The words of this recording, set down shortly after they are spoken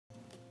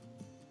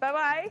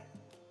Bye-bye.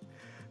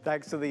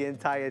 Thanks to the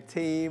entire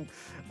team.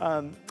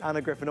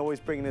 Anna Griffin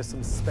always bringing us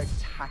some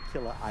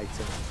spectacular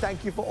items.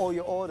 Thank you for all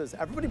your orders.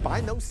 Everybody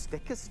buying those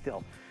stickers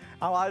still.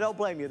 Oh, I don't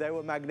blame you, they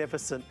were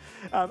magnificent.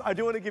 I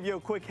do want to give you a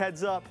quick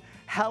heads up.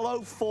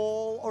 Hello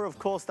Fall, or of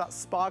course that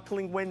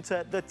sparkling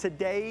winter, the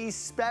Today's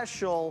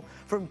Special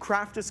from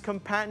Crafters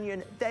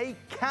Companion. They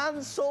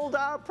canceled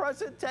our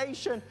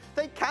presentation.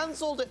 They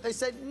canceled it. They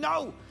said,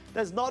 no,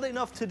 there's not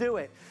enough to do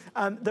it.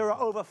 There are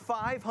over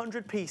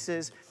 500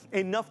 pieces,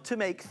 enough to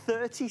make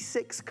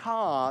 36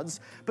 cards,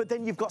 but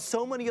then you've got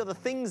so many other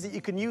things that you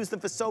can use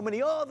them for so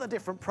many other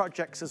different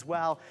projects as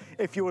well.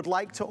 If you would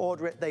like to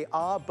order it, they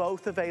are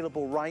both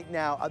available right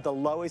now at the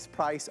lowest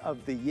price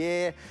of the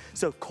year.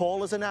 So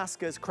call us and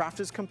ask us.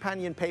 Crafters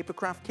Companion Paper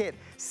Craft Kit,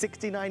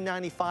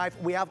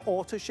 $69.95. We have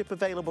auto ship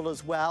available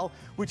as well,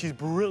 which is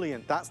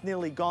brilliant. That's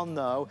nearly gone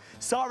though.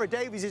 Sarah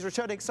Davies is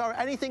returning. Sarah,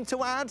 anything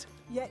to add?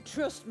 Yeah,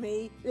 trust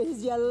me, this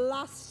is your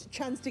last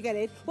chance to get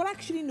it. Well,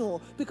 actually,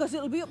 no, because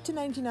it'll be up to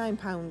 £99.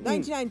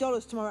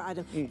 $99 tomorrow,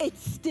 Adam.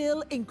 It's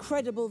still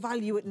incredible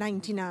value at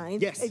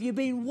 $99. Yes. If you've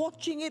been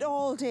watching it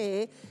all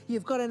day,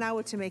 you've got an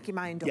hour to make your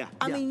mind up. Yeah,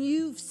 I mean,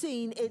 you've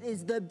seen it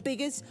is the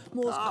biggest,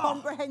 most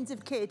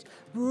comprehensive kit.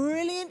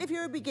 Brilliant if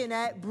you're a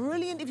beginner,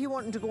 brilliant if you're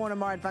wanting to go on a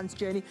more advanced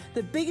journey.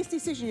 The biggest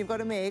decision you've got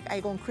to make, are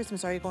you going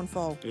Christmas or are you going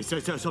fall? It's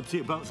up to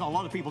you. Both. A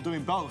lot of people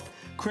doing both.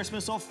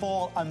 Christmas or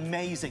fall,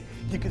 amazing.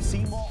 You can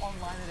see more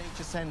online at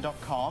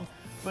hsn.com.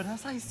 But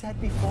as I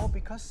said before,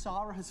 because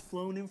Sarah has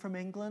flown in from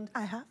England,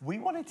 we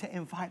wanted to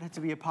invite her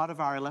to be a part of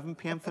our 11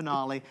 p.m.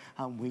 finale,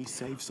 and we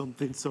saved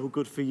something so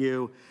good for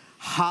you.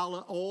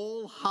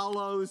 All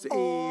Hallows Eve.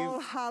 All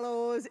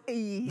Hallows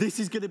Eve. This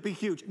is going to be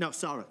huge. Now,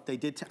 Sarah, they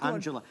did to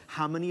Angela.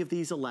 How many of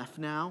these are left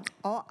now?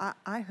 Oh,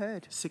 I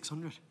heard.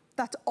 600.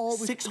 That's all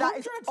we've, 600? that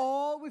is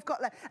all we've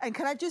got left. And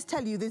can I just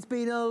tell you, there's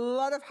been a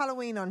lot of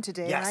Halloween on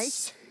today,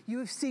 right? You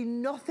have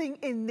seen nothing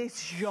in this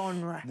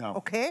genre,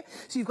 okay?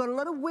 So you've got a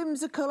lot of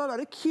whimsical, a lot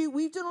of cute.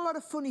 We've done a lot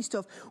of funny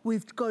stuff.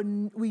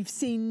 We've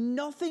seen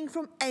nothing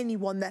from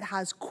anyone that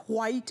has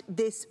quite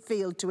this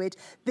feel to it.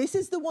 This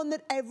is the one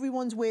that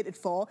everyone's waited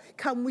for.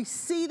 Can we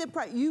see the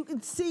price? You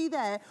can see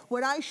there,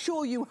 when I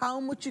show you how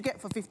much you get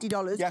for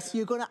 $50,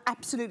 you're gonna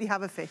absolutely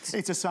have a fit.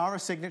 It's a Sarah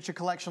signature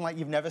collection like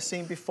you've never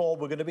seen before.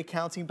 We're gonna be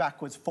counting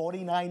backwards,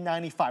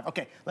 $49.95.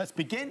 Okay, let's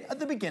begin at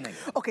the beginning.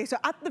 Okay, so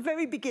at the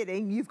very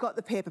beginning, you've got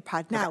the paper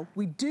pad. Now,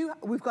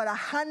 we've got a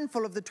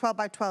handful of the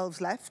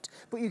 12x12s left,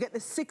 but you get the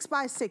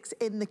 6x6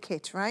 in the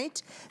kit,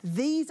 right?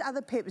 These are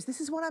the papers.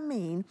 This is what I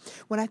mean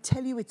when I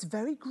tell you it's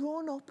very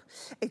grown up.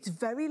 It's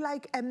very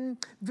like,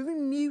 very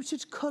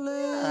muted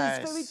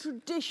colours, very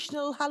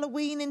traditional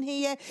Halloween in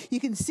here. You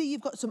can see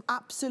you've got some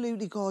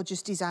absolutely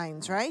gorgeous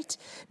designs, right?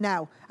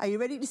 Now, are you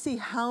ready to see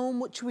how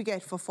much we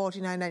get for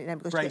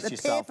 $49.99? Because you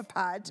get the paper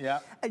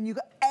pad, and you've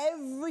got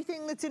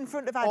everything that's in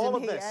front of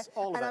Adam here.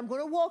 And I'm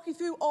going to walk you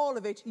through all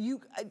of it. You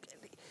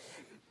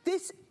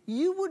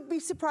would be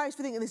surprised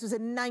for thinking this was a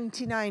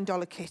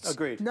 $99 kit.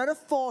 Agreed. Not a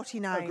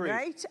 $49,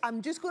 right?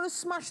 I'm just going to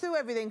smash through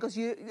everything because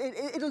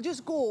it'll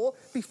just go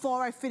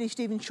before I finished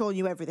even showing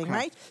you everything,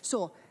 right?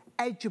 So,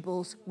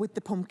 edgeables with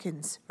the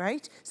pumpkins,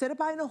 right? Instead of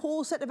buying a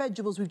whole set of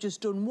edgeables, we've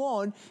just done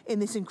one in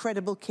this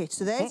incredible kit.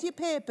 So there's your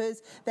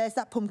papers, there's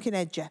that pumpkin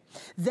edger.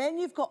 Then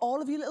you've got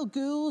all of your little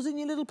ghouls and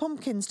your little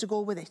pumpkins to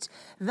go with it.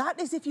 That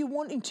is if you're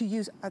wanting to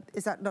use,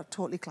 is that not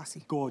totally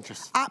classy?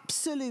 Gorgeous.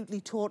 Absolutely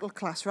total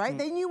class, right?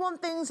 Then you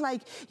want things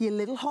like your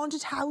little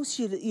haunted house,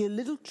 your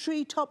little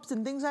tree tops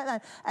and things like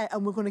that.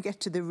 And we're going to get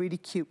to the really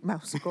cute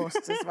mouse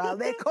ghosts as well.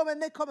 They're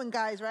coming,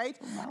 guys, right?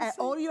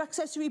 All your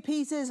accessory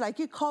pieces, like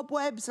your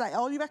cobwebs, like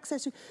all your accessories.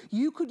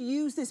 You could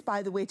use this,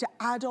 by the way, to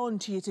add on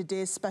to your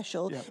Today's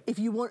Special if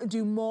you want to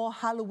do more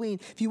Halloween.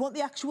 If you want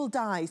the actual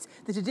dies,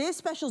 the Today's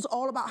Special is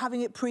all about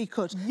having it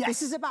pre-cut.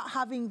 This is about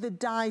having the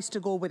dies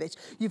to go with it.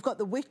 You've got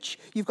the witch,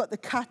 you've got the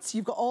cats,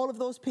 you've got all of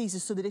those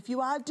pieces, so that if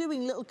you are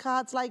doing little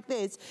cards like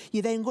this,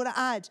 you're then going to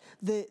add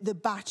the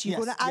bat, you're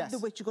going to add the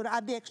witch, you're going to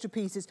add the extra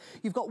pieces.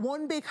 You've got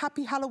one big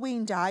happy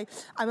Halloween die.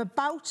 I'm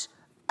about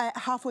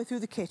halfway through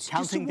the kit.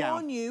 Counting just to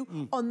warn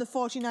you on the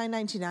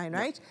 $49.99,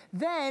 right?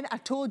 Then I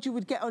told you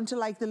we'd get onto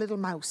like the little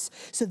mouse.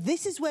 So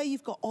this is where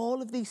you've got all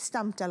of these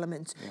stamped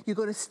elements. You're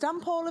going to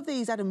stamp all of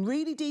these, add them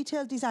really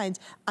detailed designs,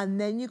 and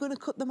then you're going to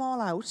cut them all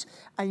out,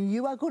 and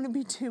you are going to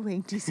be doing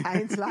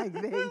designs like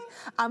this.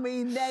 I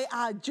mean, they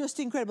are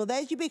just incredible.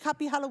 There's your big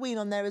happy Halloween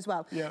on there as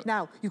well.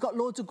 Now, you've got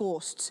loads of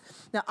ghosts.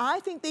 Now, I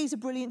think these are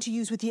brilliant to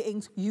use with your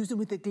inks. Use them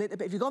with the glitter.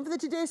 But if you're going for the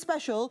Today's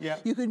Special,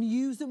 you can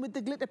use them with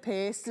the glitter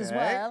paste as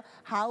well.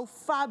 How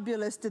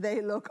fabulous do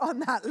they look on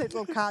that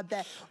little card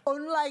there?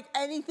 Unlike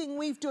anything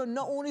we've done,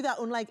 not only that,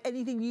 unlike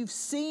anything you've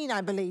seen,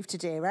 I believe,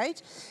 today, right?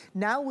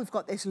 Now we've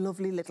got this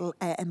lovely little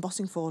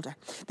embossing folder.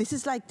 This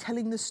is like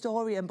telling the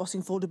story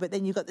embossing folder, but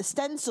then you've got the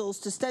stencils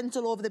to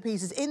stencil over the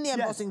pieces in the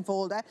embossing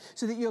folder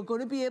so that you're going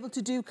to be able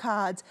to do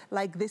cards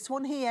like this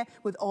one here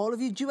with all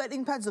of your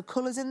duetting pads, the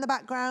colours in the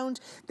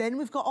background. Then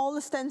we've got all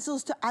the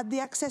stencils to add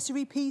the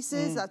accessory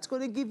pieces. That's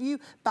going to give you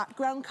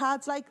background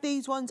cards like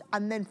these ones.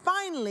 And then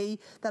finally,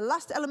 the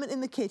last last element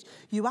in the kit,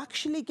 you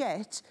actually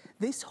get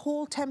this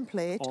whole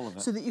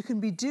template so that you can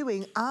be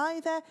doing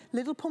either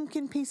little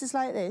pumpkin pieces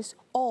like this,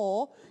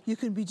 or you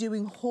can be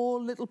doing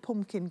whole little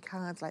pumpkin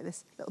cards like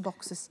this, little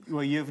boxes.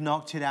 Well, you've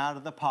knocked it out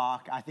of the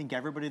park. I think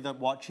everybody that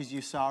watches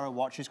you, Sarah,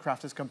 watches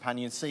Crafters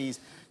Companion, sees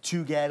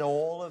to get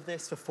all of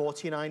this for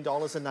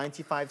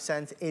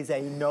 $49.95 is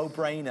a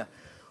no-brainer.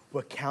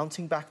 We're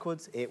counting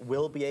backwards. It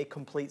will be a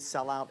complete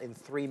sellout in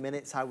 3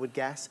 minutes, I would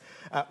guess.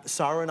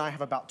 Sarah and I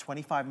have about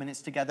 25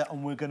 minutes together,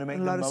 and we're going to make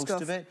the most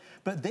of it.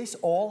 But this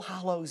All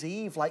Hallows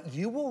Eve, like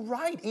you were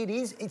right,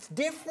 it's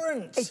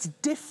different. It's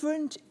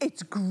different.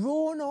 It's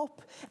grown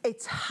up.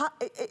 It's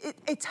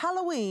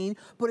Halloween,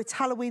 but it's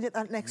Halloween at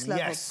that next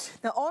level. Yes.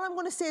 Now, all I'm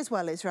going to say as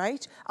well is,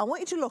 right, I want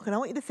you to look and I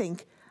want you to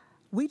think,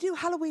 we do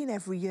Halloween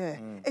every year.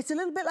 It's a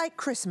little bit like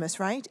Christmas,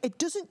 right? It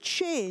doesn't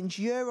change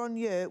year on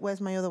year. Where's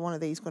my other one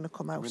of these going to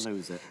come out? We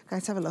lose it.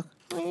 Guys, have a look.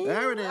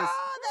 There it is.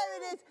 Oh, there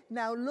it is.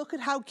 Now, look at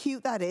how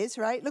cute that is,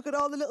 right? Look at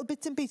all the little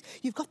bits and pieces.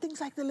 You've got things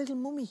like the little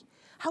mummy.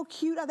 How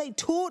cute are they?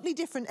 Totally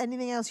different than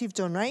anything else you've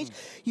done, right?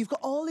 You've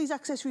got all these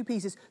accessory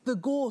pieces. The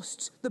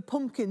ghosts, the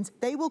pumpkins,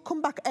 they will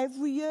come back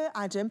every year,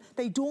 Adam.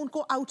 They don't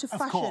go out of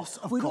fashion. Of course.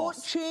 We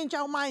don't change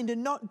our mind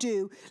and not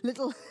do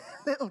little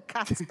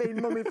cats being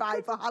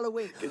mummified for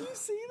Halloween. Can you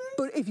see that?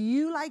 But if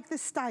you like the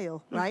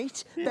style,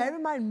 right, bear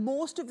in mind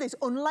most of this,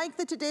 unlike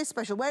the Today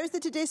Special, whereas the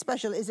Today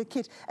Special is a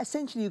kit,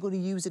 essentially you're going to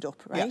use it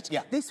up, right?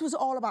 Yeah. This was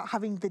all about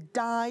having the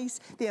dies,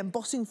 the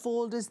embossing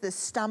folders, the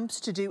stamps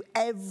to do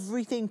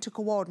everything to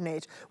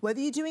coordinate.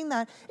 Whether you're doing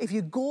that, if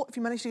you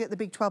manage to get the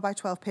big 12 by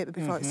 12 paper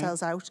before it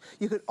sells out,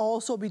 you could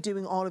also be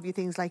doing all of your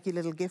things like your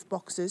little gift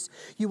boxes.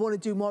 You want to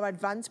do more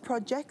advanced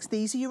projects.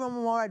 These are your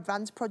more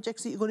advanced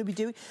projects that you're going to be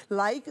doing,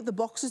 like the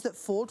boxes that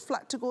fold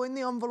flat to go in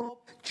the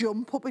envelope,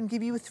 jump up and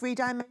give you a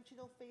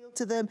three-dimensional feel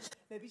to them.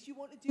 Maybe you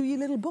want to do your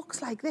little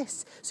books like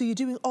this. So you're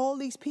doing all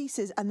these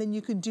pieces, and then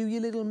you can do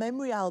your little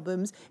memory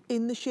albums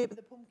in the shape of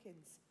the pumpkins.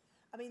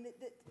 I mean,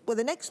 well,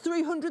 the next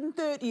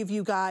 330 of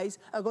you guys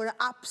are going to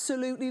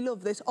absolutely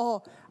love this.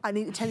 Oh, I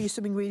need to tell you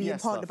something really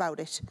important about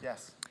it.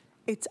 Yes.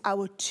 It's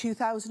our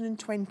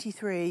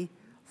 2023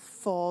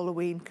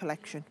 Falloween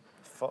collection.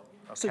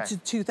 So to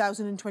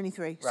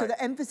 2023. Right. So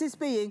the emphasis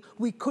being,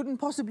 we couldn't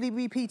possibly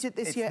repeat it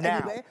this year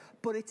anyway,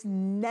 but it's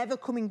never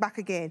coming back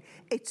again.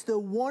 It's the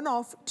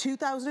one-off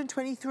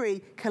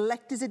 2023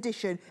 collector's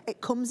edition. It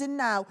comes in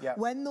now.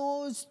 When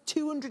those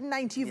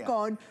 290 have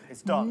gone,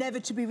 it's done. Never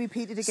to be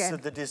repeated again. So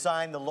the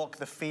design, the look,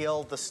 the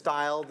feel, the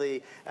style,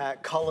 the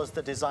colors,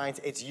 the designs,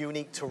 it's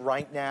unique to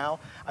right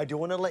now. I do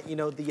want to let you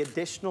know the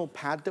additional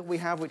pad that we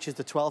have, which is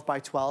the 12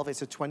 by 12,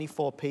 it's a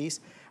 24 piece.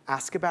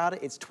 Ask about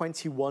it. It's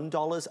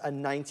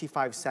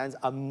 $21.95.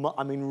 I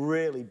mean,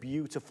 really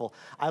beautiful.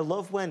 I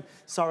love when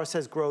Sarah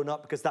says grown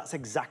up, because that's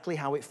exactly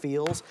how it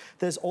feels.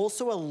 There's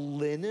also a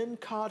linen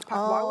card pack.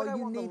 Why would I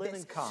want the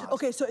linen card?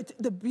 Okay, so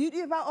the beauty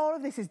about all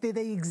of this is they're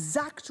the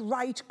exact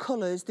right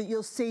colours that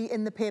you'll see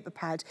in the paper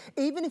pad.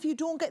 Even if you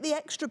don't get the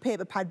extra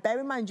paper pad, bear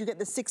in mind you get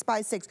the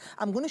 6x6.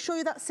 I'm going to show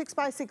you that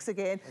 6x6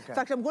 again. In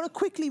fact, I'm going to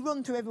quickly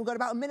run through we've got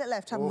about a minute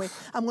left, haven't we?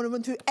 I'm going to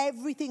run through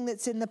everything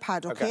that's in the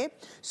pad, okay?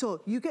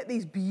 So you get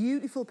these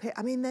beautiful papers.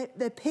 I mean,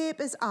 the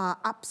papers are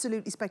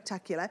absolutely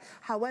spectacular.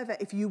 However,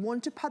 if you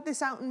want to pad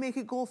this out and make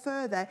it go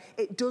further,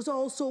 it does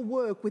also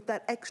work with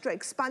that extra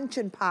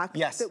expansion pack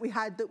that we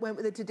had that went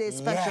with the Today's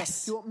Special.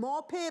 You want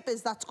more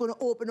papers, that's going to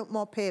open up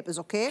more papers,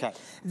 okay?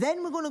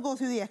 Then we're going to go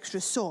through the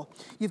extras. So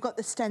you've got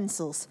the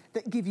stencils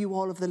that give you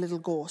all of the little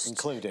ghosts.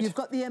 Included. You've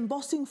got the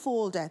embossing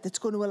folder that's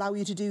going to allow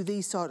you to do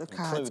these sort of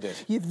cards. Included.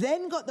 You've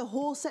then got the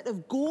whole set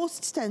of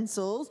ghost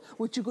stencils,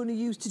 which you're going to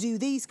use to do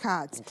these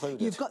cards.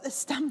 Included. You've got the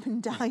stamp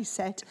and die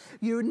set.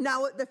 You're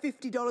now at the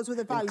 $50 worth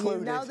of value.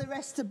 Included. Now the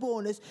rest's a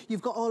bonus.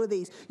 You've got all of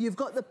these. You've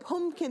got the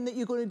pumpkin that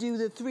you're going to do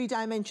the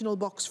three-dimensional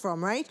box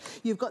from, right?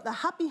 You've got the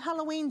Happy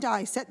Halloween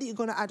die set that you're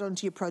going to add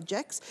onto your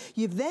projects.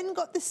 You've then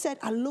got the set.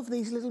 I love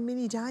these little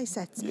mini die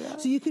sets.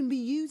 So you can be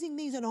using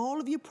these on all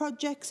of your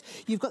projects.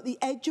 You've got the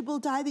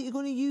edgeable die that you're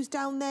going to use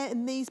down there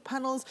in these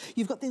panels.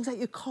 You've got things like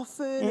your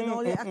coffin and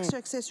all your extra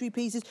accessory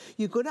pieces.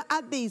 You're going to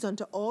add these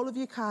onto all of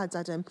your cards,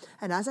 Adam.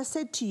 And as I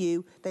said to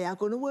you, they are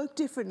going to work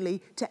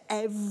differently to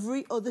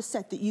every other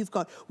set that you've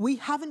got. We've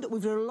done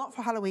a lot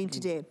for Halloween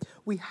today.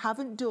 We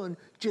haven't done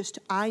just,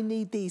 I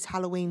need these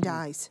Halloween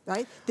dies,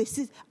 right?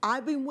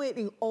 I've been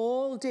waiting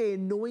all day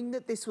knowing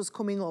that this was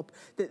coming up,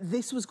 that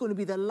this was going to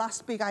be the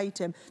last big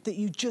item that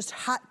you just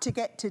had to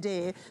get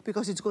today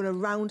because it's going to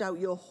round out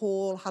your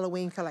whole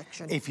Halloween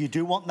collection. If you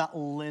do want that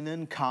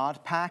linen card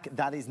pack,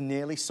 that is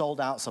nearly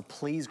sold out, so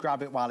please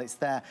grab it while it's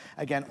there.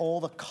 Again, all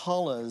the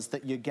colors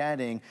that you're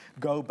getting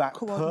go back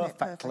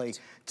perfectly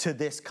to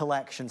this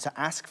collection. So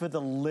ask for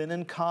the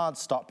linen card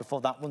stock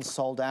before that one's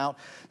sold out.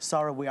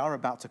 Sarah, we are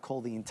about to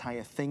call the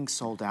entire thing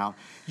sold out.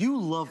 You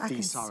love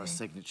these Sarah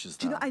signatures,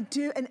 though. Do you know, I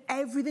do, and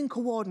everything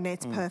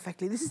coordinates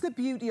perfectly. This is the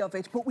beauty of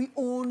it, but we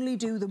only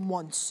do them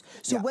once.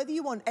 So whether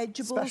you want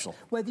edgeables,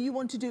 whether you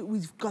want to do,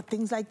 we've got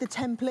things like the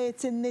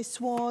templates in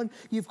this one.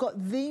 You've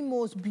got the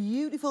most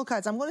beautiful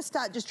cards. I'm going to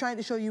start just trying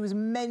to show you as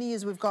many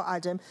as we've got,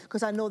 Adam,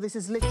 because I know this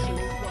is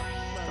literally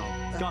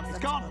Gone, it's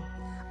gone.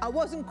 I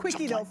wasn't quick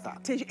enough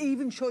to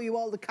even show you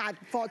all the cards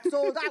before it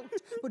sold out.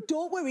 But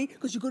don't worry,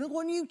 because you're going to go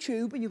on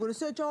YouTube and you're going to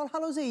search All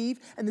Hallows Eve,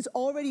 and there's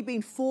already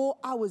been 4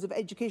 hours of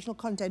educational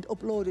content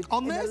uploaded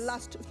in the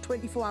last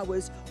 24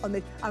 hours on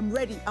this. I'm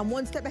ready. I'm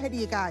one step ahead of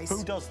you guys.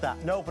 Who does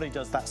that? Nobody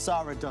does that.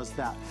 Sarah does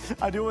that.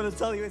 I do want to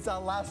tell you it's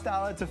our last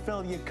hour to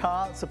fill your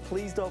cart, so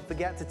please don't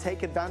forget to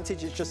take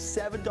advantage. It's just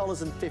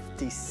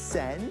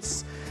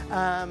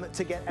 $7.50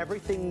 to get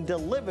everything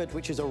delivered,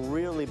 which is a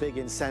really big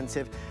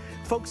incentive.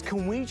 Folks,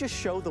 can we just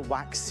show the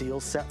wax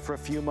seal set for a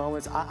few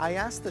moments? I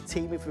asked the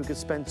team if we could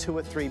spend 2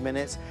 or 3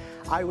 minutes.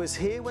 I was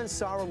here when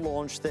Sarah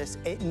launched this.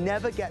 It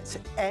never gets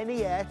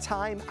any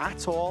airtime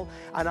at all,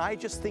 and I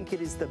just think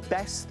it is the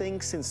best thing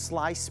since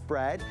sliced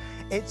bread.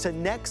 It's a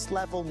next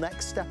level,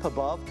 next step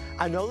above.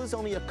 I know there's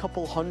only a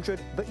couple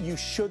hundred, but you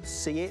should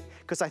see it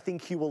because I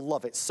think you will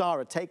love it.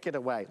 Sarah, take it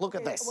away. Look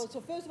at this. Well, so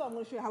first of all, I'm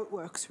going to show you how it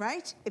works,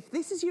 right? If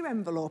this is your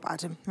envelope,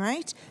 Adam,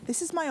 right?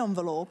 This is my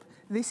envelope.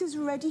 This is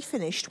ready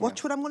finished.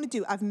 Watch what I'm going to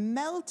do. I've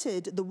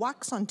melted the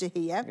wax onto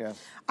here. Yeah.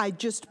 I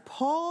just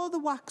pour the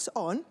wax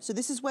on. So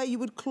this is where you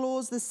would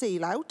close the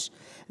seal out.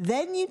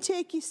 Then you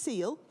take your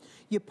seal,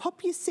 you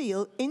pop your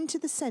seal into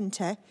the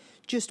center,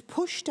 just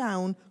push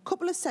down,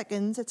 couple of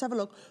seconds. Let's have a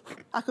look.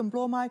 I can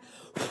blow my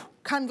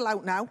candle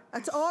out now.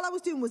 That's all I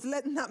was doing, was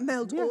letting that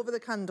melt over the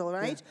candle,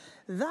 right?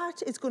 Yeah.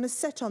 That is going to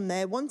set on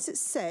there. Once it's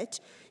set,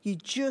 you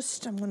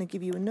just, I'm going to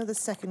give you another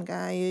second,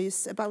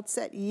 guys. About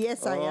set.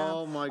 Yes, I am.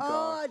 Oh my God.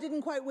 Oh, I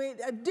didn't quite wait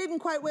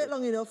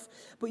long enough,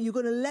 but you're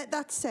going to let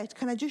that set.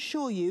 Can I just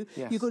show you?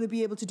 Yes. You're going to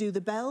be able to do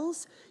the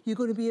bells. You're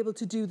going to be able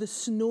to do the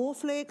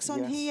snowflakes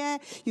on here.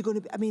 You're going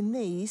to be, I mean,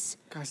 these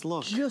guys,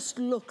 look, just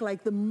look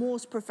like the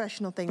most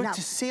professional thing. But now,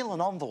 to seal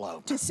an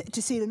envelope. To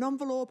seal an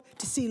envelope,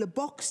 to seal a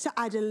box, to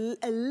add a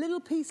little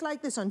piece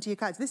like this onto your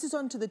cards. This is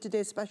onto the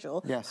Today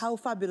Special. Yes. How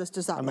fabulous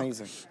does that look?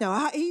 Amazing.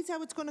 Now, here's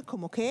how it's going to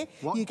come, okay?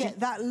 What? You get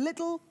that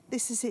little,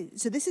 this is it.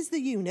 So this is the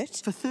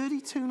unit. For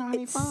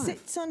 $32.95. It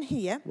sits on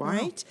here,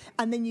 right?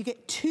 And then you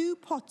get 2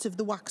 pots of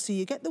the wax. So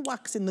you get the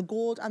wax in the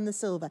gold and the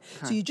silver.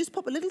 Okay. So you just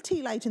pop a little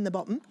tea light in the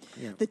bottom.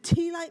 Yeah. The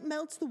tea light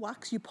melts the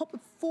wax. You pop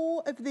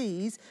 4 of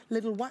these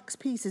little wax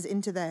pieces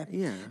into there.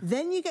 Yeah.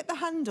 Then you get the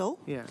handle.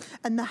 Yeah.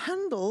 And the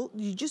handle,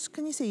 you just,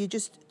 can you see, you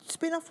just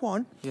spin off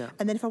one. Yeah.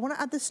 And then if I want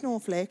to add the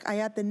snowflake, I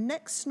add the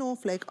next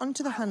snowflake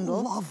onto the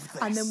handle. I love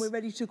this. And then we're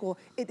ready to go.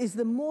 It is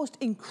the most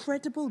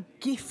incredible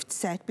gift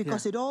set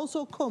because it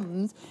also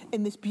comes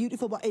in this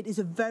beautiful box. It is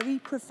a very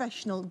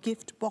professional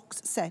gift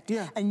box set.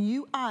 Yeah. And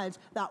you add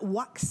that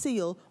wax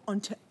seal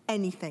onto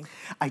anything.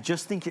 I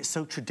just think it's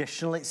so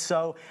traditional. It's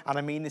so, and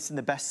I mean this in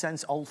the best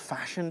sense,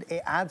 old-fashioned.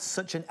 It adds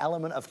such an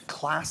element of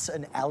class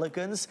and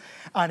elegance,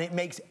 and it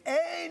makes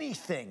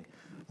anything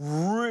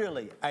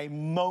really a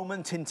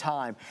moment in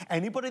time.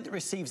 Anybody that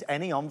receives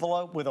any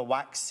envelope with a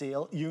wax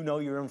seal, you know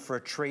you're in for a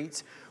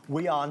treat.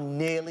 We are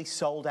nearly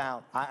sold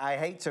out. I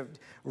hate to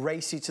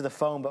race you to the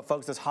phone, but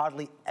folks, there's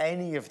hardly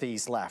any of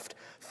these left.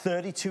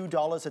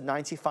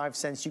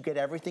 $32.95. You get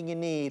everything you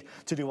need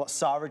to do what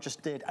Sarah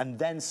just did, and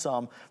then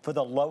some, for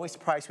the lowest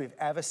price we've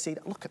ever seen.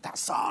 Look at that,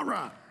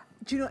 Sarah.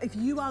 Do you know, if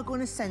you are going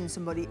to send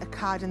somebody a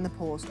card in the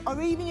post, or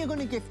even you're going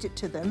to gift it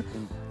to them,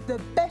 the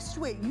best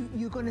way,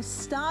 you're going to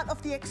start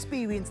off the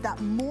experience,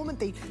 that moment,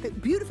 the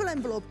beautiful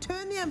envelope,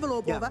 turn the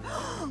envelope over,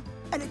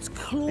 and it's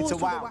closed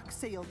with a wax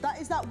seal.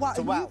 That is that wax.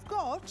 And you've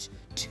got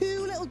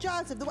 2 little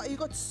jars of the wax. You've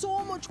got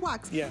so much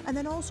wax. Yeah. And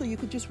then also you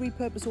could just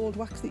repurpose old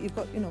wax that you've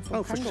got, you know,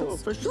 from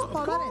candles. For sure,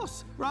 of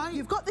course. Right.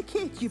 You've got the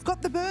kit, you've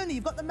got the burner,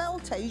 you've got the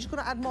melter. You're just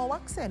going to add more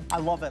wax in. I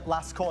love it.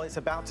 Last call. It's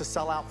about to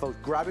sell out, folks.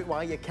 Grab it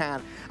while you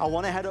can. I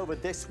want to head over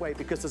this way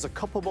because there's a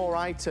couple more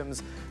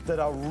items that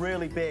are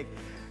really big.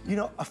 You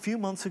know, a few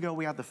months ago,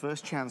 we had the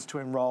first chance to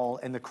enroll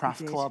in the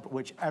Craft Club,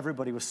 which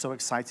everybody was so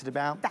excited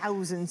about.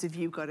 Thousands of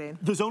you got in.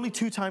 There's only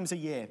 2 times a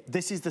year.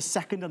 This is the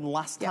second and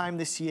last time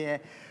this year.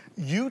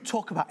 You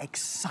talk about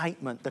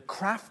excitement. The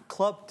Craft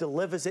Club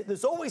delivers it.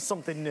 There's always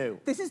something new.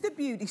 This is the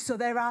beauty. So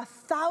there are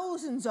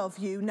thousands of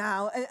you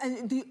now,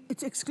 and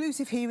it's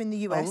exclusive here in the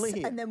US. Only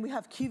here. And then we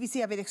have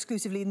QVC have it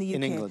exclusively in the UK.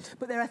 In England.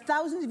 But there are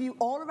thousands of you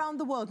all around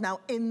the world now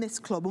in this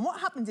club. And what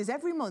happens is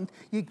every month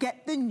you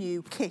get the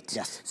new kit.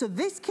 Yes. So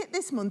this kit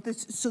this month,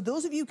 so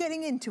those of you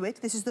getting into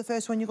it, this is the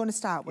first one you're going to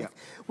start with.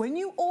 Yeah. When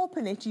you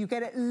open it, you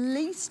get at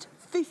least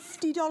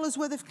 $50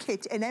 worth of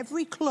kit in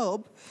every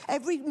club,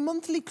 every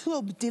monthly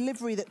club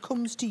delivery that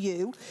comes to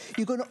you.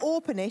 You're going to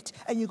open it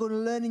and you're going to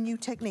learn a new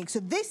technique. So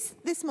this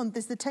month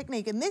is the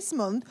technique, and this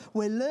month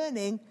we're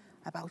learning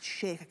about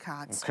shaker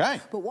cards.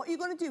 Okay. But what you're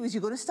going to do is you're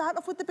going to start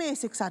off with the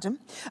basics, Adam,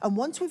 and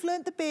once we've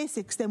learned the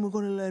basics, then we're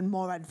going to learn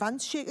more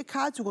advanced shaker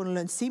cards. We're going to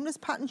learn seamless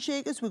pattern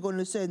shakers. We're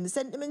going to learn the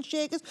sentiment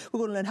shakers. We're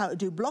going to learn how to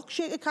do block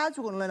shaker cards.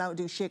 We're going to learn how to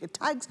do shaker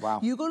tags. Wow.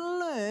 You're going to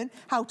learn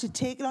how to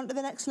take it on to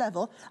the next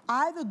level,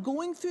 either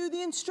going through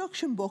the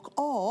instruction book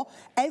or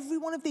every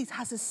one of these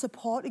has a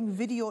supporting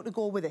video to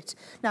go with it.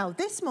 Now,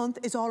 this month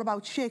is all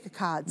about shaker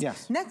cards.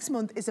 Yes. Next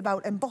month is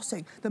about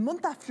embossing. The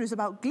month after is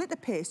about glitter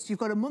paste. You've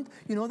got a month,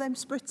 you know them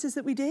spritzers classes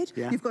that we did.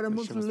 Yeah, You've got a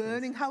month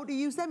learning how to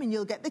use them, and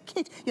you'll get the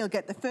kit. You'll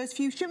get the first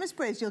few shimmer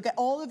sprays. You'll get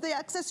all of the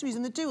accessories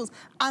and the tools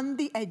and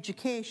the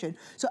education.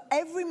 So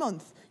every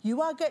month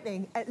you are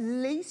getting at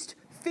least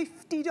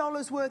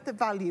 $50 worth of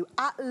value,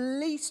 at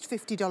least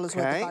 $50 worth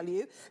of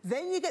value.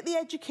 Then you get the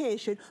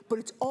education, but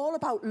it's all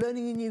about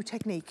learning a new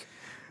technique.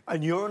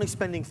 And you're only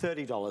spending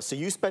 $30, so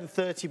you spend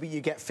 30, but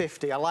you get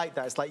 50. I like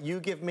that. It's like you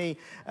give me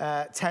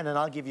 10 and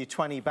I'll give you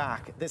 20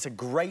 back. That's a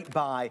great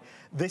buy.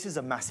 This is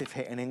a massive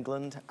hit in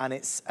England, and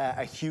it's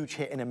a huge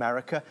hit in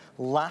America.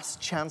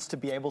 Last chance to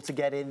be able to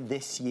get in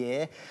this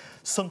year.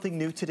 Something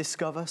new to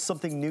discover,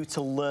 something new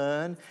to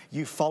learn.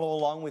 You follow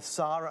along with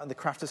Sarah and the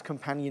Crafters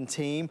Companion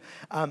team.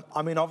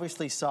 I mean,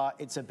 obviously, Sarah,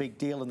 it's a big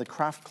deal, and the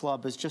Craft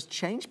Club has just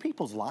changed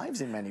people's lives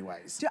in many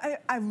ways.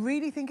 I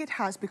really think it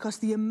has, because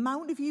the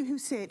amount of you who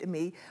say to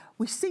me,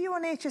 we see you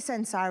on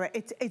HSN, Sarah,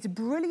 it's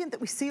brilliant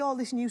that we see all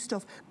this new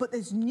stuff, but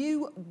there's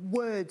new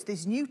words,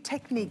 there's new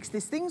techniques,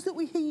 there's things that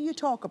we hear you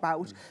talk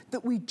about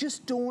that we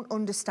just don't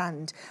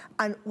understand.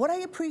 And what I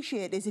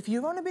appreciate is if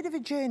you're on a bit of a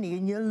journey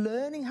and you're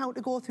learning how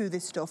to go through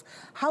this stuff,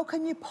 how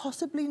can you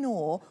possibly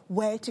know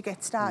where to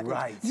get started?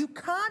 Right. You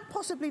can't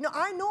possibly know.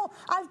 I know,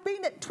 I've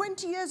been at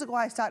 20 years ago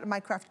I started my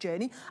craft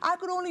journey. I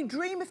could only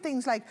dream of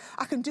things like,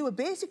 I can do a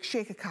basic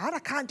shaker card, I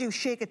can't do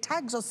shaker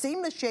tags or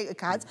seamless shaker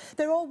cards.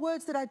 They're all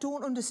words that I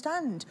don't understand.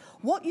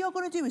 What you're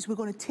going to do is we're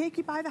going to take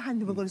you by the hand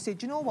and we're going to say,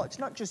 do you know what? It's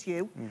not just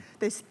you.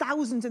 There's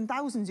thousands and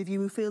thousands of you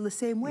who feel the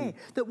same way,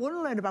 that want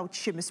to learn about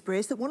shimmer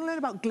sprays, that want to learn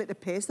about glitter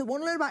paste, that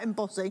want to learn about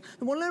embossing,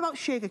 that want to learn about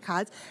shaker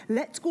cards.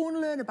 Let's go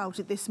and learn about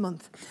it this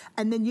month.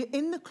 And then you're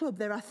in the club.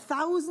 There are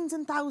thousands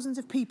and thousands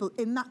of people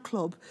in that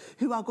club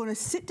who are going to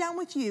sit down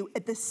with you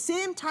at the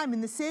same time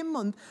in the same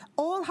month,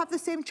 all have the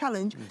same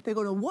challenge. They're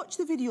going to watch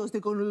the videos,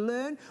 they're going to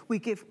learn. We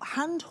give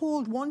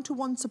handhold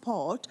one-to-one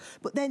support.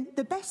 But then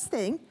the best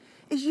thing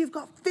is you've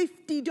got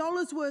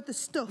 $50 worth of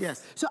stuff.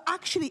 Yes. So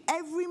actually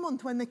every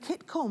month when the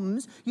kit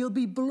comes, you'll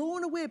be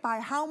blown away by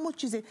how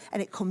much is it. And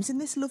it comes in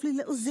this lovely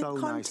little zip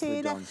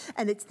container.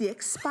 And it's the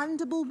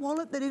expandable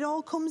wallet that it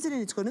all comes in,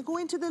 and it's going to go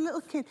into the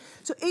little kit.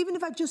 So even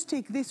if I just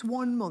take this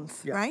 1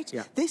 month, right?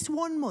 This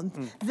 1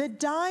 month, the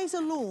dies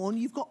alone,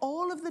 you've got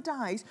all of the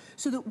dies,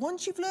 so that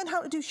once you've learned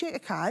how to do shaker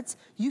cards,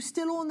 you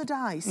still own the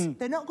dies.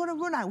 They're not going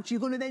to run out. You're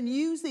going to then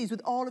use these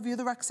with all of your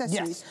other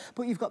accessories.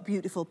 But you've got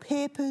beautiful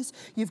papers,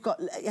 you've got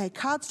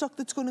cardstock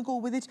that's going to go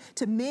with it.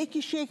 To make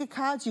your shaker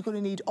cards, you're going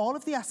to need all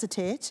of the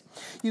acetate.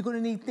 You're going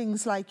to need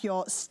things like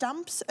your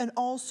stamps, and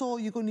also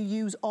you're going to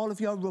use all of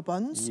your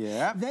rub-ons.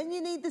 Then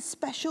you need the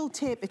special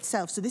tape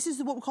itself. So this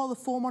is what we call the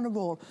foam on a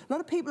roll. A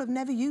lot of people have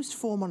never used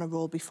foam on a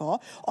roll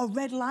before, or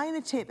red liner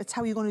tape. That's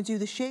how you're going to do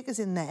the shakers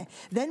in there.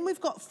 Then we've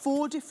got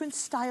 4 different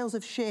styles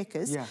of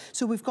shakers.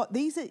 So we've got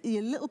these are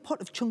your little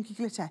pot of chunky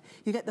glitter.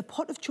 You get the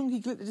pot of chunky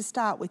glitter to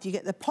start with. You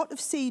get the pot of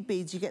seed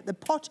beads. You get the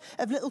pot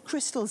of little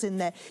crystals in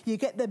there. You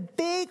get the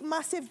big,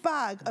 massive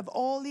bag of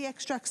all the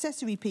extra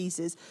accessory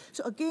pieces.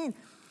 So again,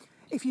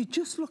 if you're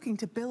just looking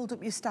to build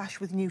up your stash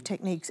with new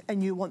techniques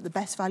and you want the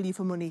best value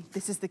for money,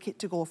 this is the kit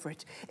to go for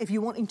it. If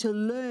you're wanting to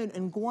learn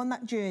and go on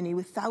that journey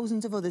with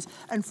thousands of others,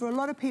 and for a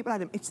lot of people,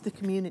 Adam, it's the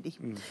community.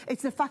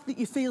 It's the fact that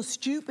you feel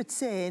stupid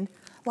saying,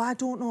 well, I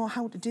don't know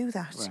how to do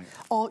that.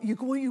 Or you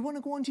want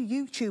to go onto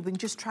YouTube and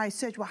just try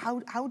search, well,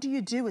 how do you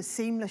do a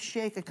seamless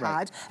shaker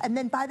card? And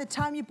then by the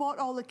time you bought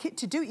all the kit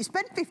to do it, you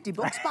spent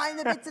 $50 buying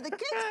the bits of the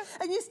kit,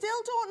 and you still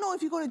don't know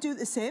if you're going to do it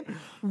the same.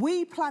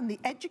 We plan the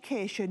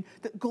education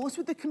that goes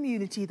with the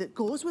community, that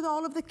goes with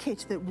all of the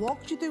kit, that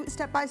walks you through it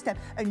step by step,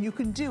 and you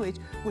can do it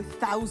with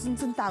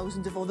thousands and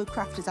thousands of other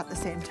crafters at the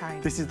same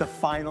time. This is the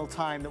final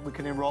time that we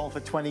can enroll for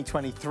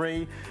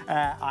 2023.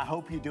 I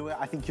hope you do it.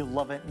 I think you'll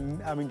love it.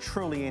 I mean,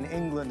 truly, in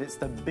England, it's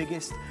the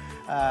biggest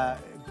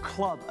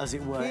club, as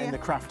it were, in the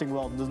crafting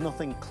world. There's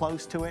nothing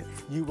close to it.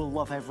 You will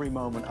love every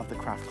moment of the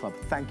Craft Club.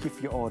 Thank you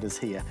for your orders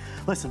here.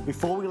 Listen,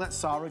 before we let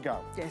Sarah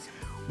go,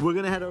 we're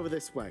going to head over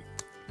this way,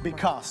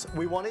 because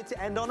we wanted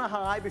to end on a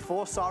high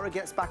before Sarah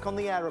gets back on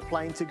the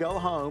aeroplane to go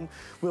home.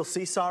 We'll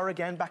see Sarah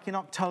again back in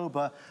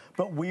October,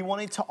 but we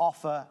wanted to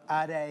offer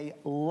at a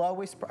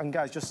lowest, and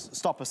guys, just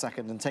stop a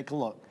second and take a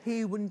look.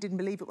 He didn't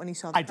believe it when he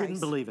saw the price. I didn't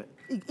believe it.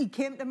 He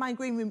came to my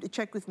green room to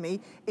check with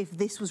me if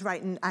this was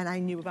right, and I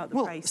knew about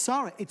the price.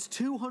 Sarah, it's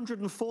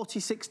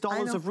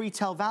 $246 of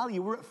retail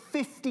value. We're at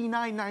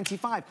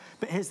 $59.95.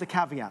 But here's the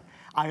caveat.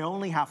 I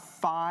only have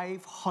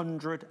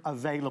 500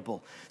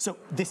 available. So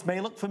this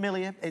may look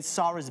familiar. It's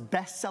Sarah's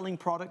best-selling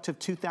product of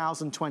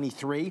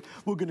 2023.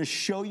 We're going to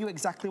show you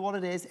exactly what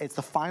it is. It's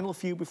the final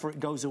few before it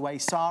goes away.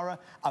 Sarah,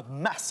 a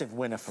massive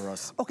winner for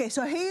us. Okay,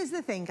 so here's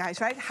the thing, guys,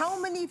 right? How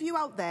many of you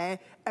out there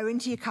are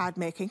into your card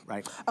making?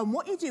 And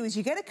what you do is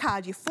you get a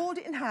card, you fold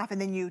it in half,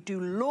 and then you do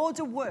loads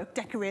of work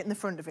decorating the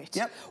front of it.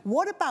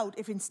 What about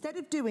if instead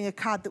of doing a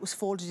card that was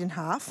folded in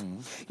half,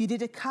 you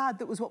did a card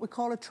that was what we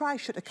call a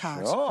tri-shutter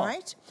card,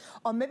 right?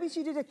 Or maybe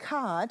you did a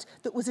card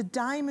that was a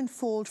diamond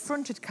fold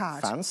fronted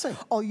card. Fancy.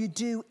 Or you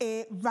do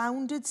a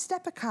rounded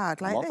stepper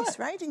card like Love this, it.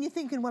 right? And you're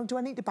thinking, well, do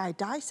I need to buy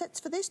die sets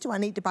for this? Do I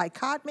need to buy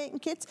card making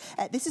kits?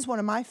 This is one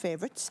of my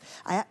favourites.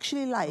 I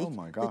actually like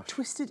the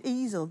twisted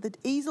easel, the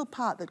easel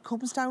part that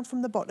comes down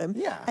from the bottom,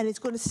 and it's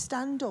going to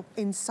stand up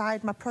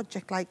inside my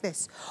project like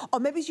this. Or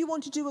maybe you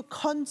want to do a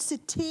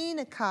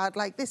concertina card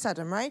like this,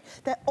 Adam, right?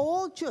 They're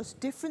all just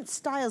different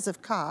styles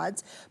of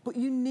cards, but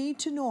you need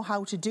to know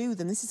how to do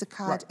them. This is a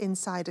card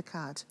inside a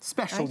card.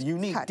 Special,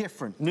 unique,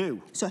 different,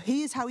 new. So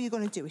here's how you're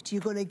going to do it.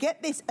 You're going to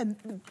get this, and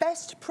the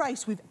best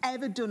price we've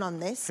ever done on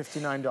this.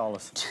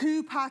 $59.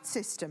 Two-part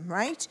system,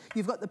 right?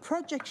 You've got the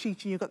project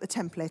sheet and you've got the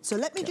template. So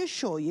let me just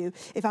show you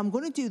if I'm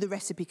going to do the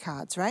recipe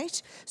cards,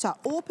 right? So I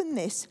open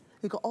this.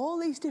 We've got all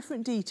these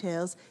different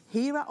details.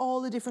 Here are all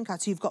the different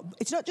cards. So you've got,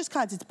 it's not just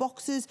cards, it's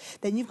boxes.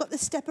 Then you've got the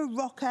stepper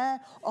rocker,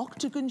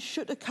 octagon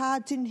shutter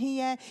cards in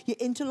here, your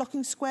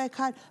interlocking square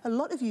card. A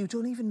lot of you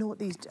don't even know what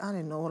these, I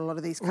don't know what a lot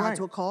of these cards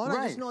were called.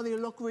 I just know they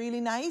look really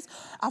nice.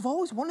 I've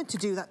always wanted to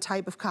do that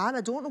type of card.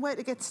 I don't know where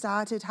to get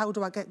started. How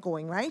do I get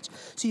going, right?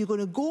 So you're going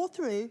to go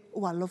through,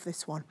 oh, I love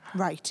this one.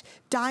 Right,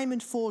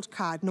 diamond fold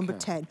card, number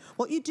 10.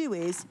 What you do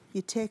is,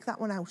 you take that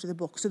one out of the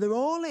book. So they're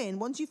all in.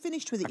 Once you've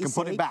finished with it,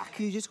 put it back.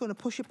 You're just going to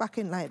push it back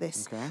in like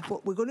this.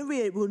 But we're going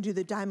to do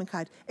the diamond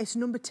card. It's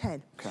number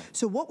 10.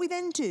 So what we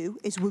then do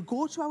is we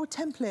go to our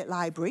template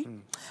library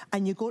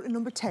and you go to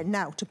number 10.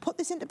 Now, to put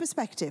this into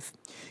perspective,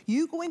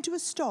 you go into a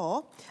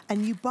store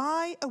and you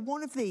buy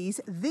one of these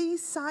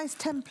size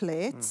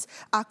templates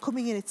are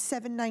coming in at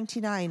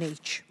 $7.99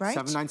 each, right?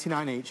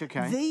 $7.99 each,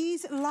 okay.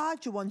 These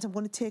larger ones, I'm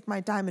going to take my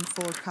diamond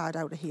fold card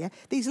out of here.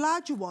 These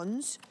larger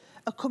ones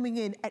are coming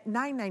in at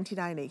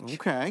 $9.99 each.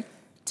 Okay.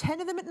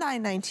 10 of them at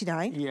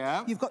 $9.99.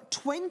 Yeah. You've got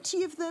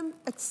 20 of them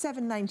at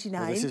 $7.99.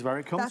 Well, this is where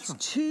it comes from.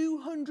 That's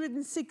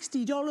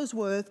 $260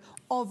 worth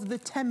of the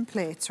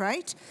templates,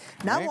 right?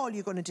 Now all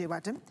you're going to do,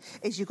 Adam,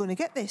 is you're going to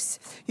get this.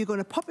 You're going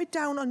to pop it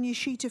down on your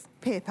sheet of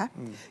paper.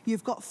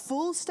 You've got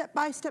full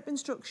step-by-step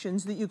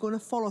instructions that you're going to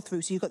follow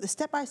through. So you've got the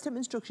step-by-step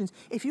instructions.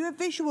 If you're a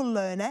visual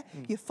learner,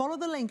 you follow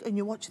the link and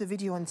you watch the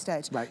video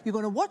instead. You're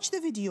going to watch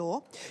the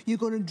video. You're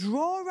going to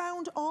draw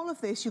around all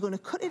of this. You're going to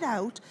cut it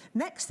out.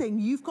 Next thing,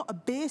 you've got a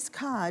base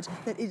card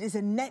that it is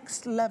a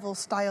next level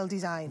style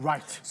design.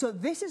 So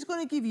this is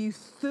going to give you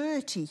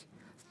 30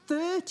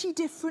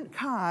 different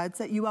cards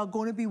that you are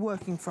going to be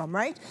working from,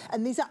 right?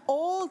 And these are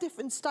all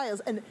different styles.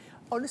 And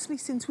honestly,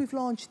 since we've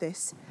launched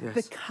this,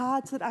 the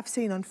cards that I've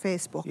seen on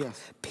Facebook,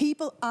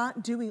 people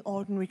aren't doing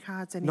ordinary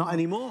cards anymore. Not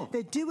anymore.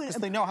 They're doing it.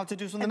 They know how to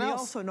do something else. And they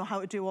also know how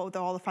to do what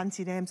all the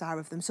fancy names are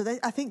of them. So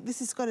I think this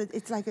has got a,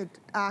 it's like a,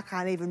 I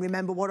can't even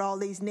remember what all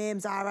these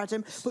names are,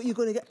 Adam, but you're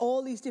going to get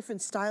all these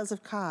different styles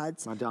of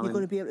cards. My darling, you're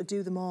going to be able to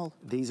do them all.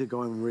 These are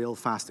going real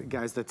fast.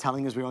 Guys, they're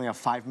telling us we only have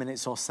 5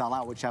 minutes or sell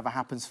out, whichever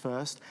happens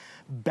first.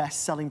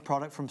 Best-selling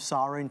product from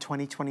Sarah in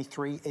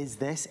 2023 is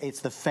this. It's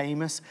the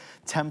famous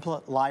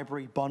template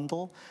library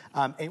bundle.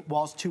 It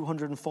was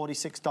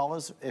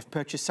 $246 if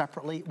purchased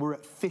separately. We're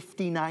at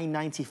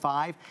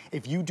 $59.95.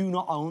 If you do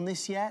not own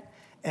this yet,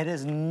 it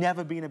has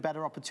never been a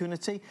better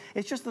opportunity.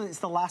 It's just that it's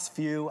the last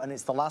few and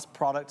it's the last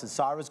product and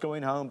Sarah's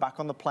going home, back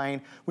on the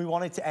plane. We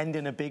wanted to end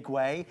in a big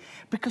way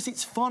because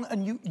it's fun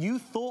and you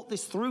thought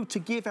this through to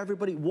give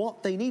everybody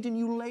what they need and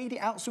you laid it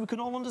out so we can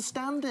all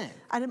understand it.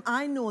 Adam,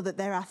 I know that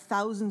there are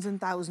thousands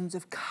and thousands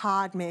of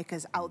card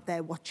makers out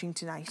there watching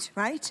tonight,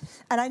 right?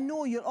 And I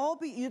know you'll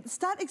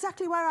start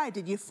exactly where I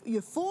did.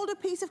 You fold a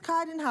piece of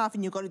card in half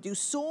and you've got to do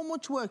so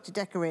much work to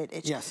decorate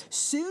it.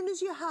 Soon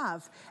as you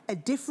have a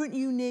different,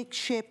 unique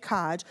shaped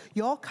card,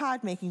 your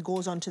card making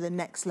goes on to the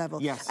next level.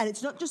 And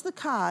it's not just the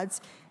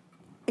cards,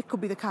 it could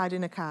be the card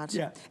in a card.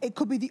 It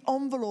could be the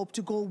envelope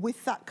to go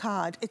with that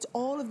card. It's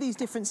all of these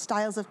different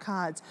styles of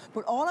cards.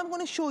 But all I'm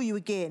going to show you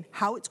again,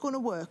 how it's going to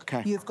work.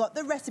 You've got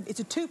the recipe. It's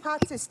a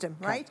two-part system,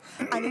 right?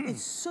 And it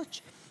is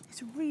such...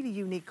 It's a really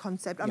unique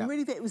concept. I'm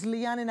really, it was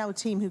Leanne in our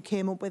team who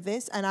came up with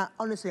this, and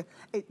honestly,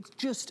 it's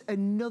just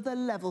another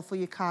level for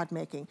your card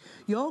making.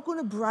 You're going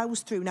to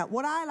browse through. Now,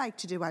 what I like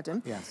to do,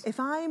 Adam, if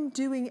I'm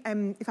doing,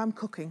 if I'm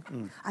cooking,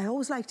 I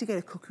always like to get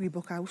a cookery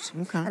book out,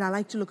 and I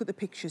like to look at the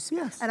pictures.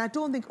 And I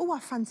don't think, oh,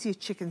 I fancy a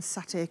chicken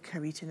satay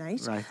curry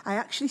tonight. I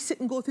actually sit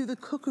and go through the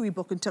cookery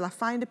book until I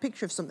find a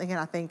picture of something, and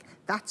I think,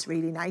 that's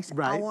really nice.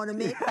 I want to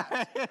make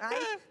that,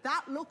 right?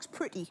 That looks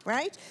pretty,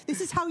 right?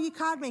 This is how your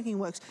card making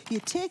works.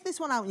 You take this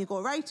one out and you go,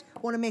 right,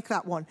 want to make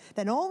that one.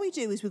 Then all we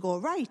do is we go,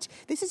 right,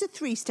 this is a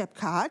 3-step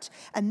card,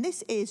 and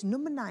this is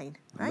number 9,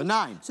 right? Number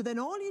 9. So then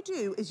all you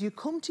do is you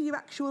come to your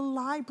actual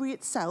library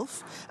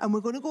itself, and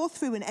we're going to go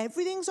through, and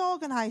everything's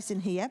organised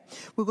in here.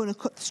 We're going to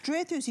cut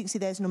straight through, so you can see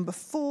there's number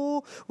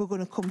 4. We're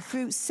going to come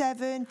through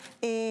 7,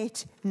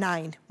 8,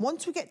 9.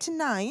 Once we get to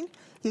 9,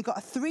 You've got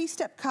a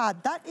 3-step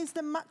card. That is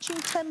the matching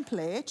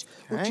template,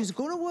 which is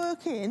going to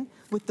work in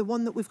with the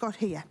one that we've got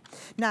here.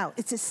 Now,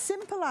 it's as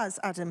simple as,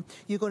 Adam,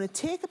 you're going to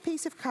take a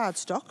piece of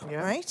cardstock,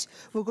 right?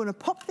 We're going to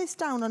pop this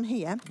down on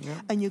here,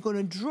 and you're going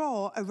to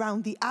draw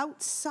around the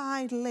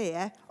outside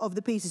layer of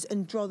the pieces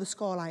and draw the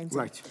score lines.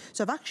 Right.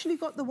 So I've actually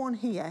got the one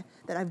here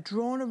that I've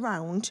drawn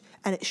around,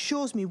 and it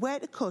shows me where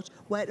to cut,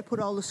 where to put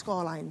all the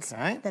score lines.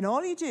 Okay. Then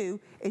all you do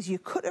is you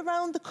cut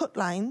around the cut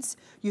lines,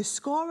 you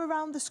score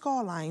around the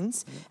score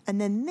lines, and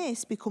then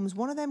this becomes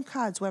one of them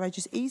cards where I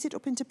just ease it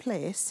up into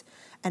place,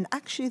 and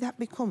actually that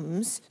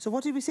becomes, so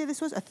what did we say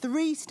this was? A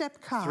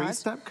 3-step card.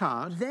 3-step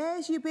card.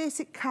 There's your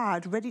basic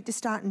card ready to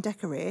start and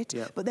decorate,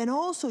 but then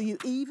also you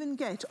even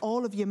get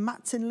all of your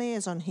mats and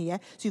layers on here.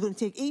 So you're going to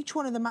take each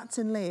one of the mats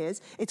and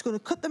layers, it's going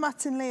to cut the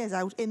mats and layers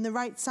out in the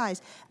right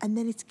size, and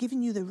then it's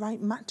giving you the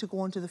right mat to go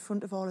onto the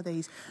front of all of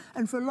these.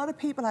 And for a lot of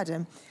people,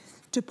 Adam,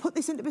 to put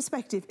this into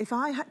perspective, if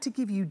I had to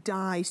give you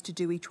dies to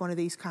do each one of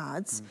these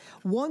cards,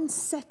 one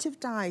set of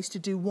dies to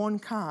do one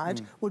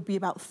card would be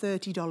about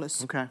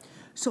 $30. Okay.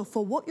 So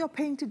for what you're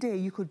paying today,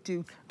 you could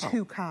do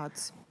 2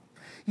 cards.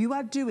 You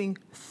are doing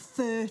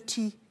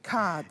 30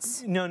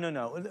 cards. No.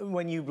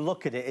 When you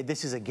look at it,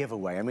 this is a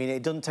giveaway. I mean,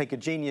 it doesn't take a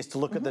genius to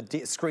look at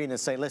the screen and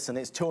say, listen,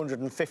 it's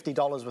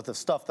 $250 worth of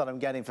stuff that I'm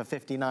getting for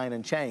 $59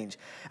 and change.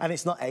 And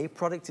it's not a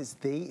product, it's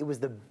it was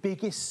the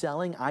biggest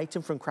selling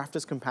item from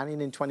Crafter's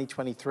Companion in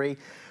 2023.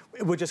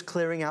 We're just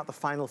clearing out the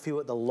final few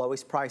at the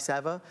lowest price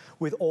ever.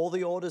 With all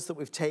the orders that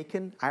we've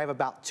taken, I have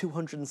about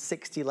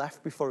 260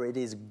 left before it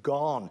is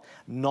gone,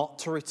 not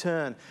to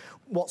return.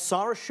 What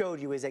Sarah showed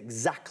you is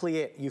exactly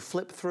it. You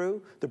flip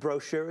through the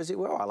brochure, as it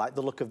were. I like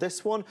the look of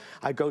this one.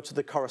 I go to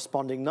the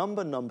corresponding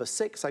number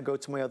 6. I go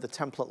to my other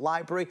template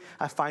library.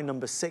 I find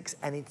number 6,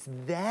 and it's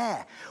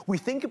there. We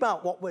think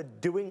about what we're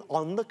doing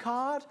on the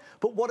card,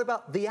 but what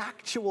about the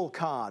actual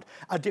card?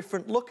 A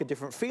different look, a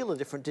different feel, a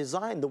different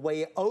design, the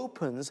way it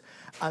opens.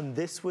 And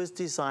this was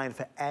designed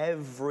for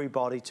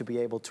everybody to be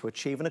able to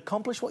achieve and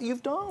accomplish what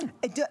you've done.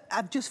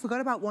 I've just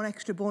forgot about one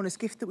extra bonus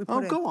gift that we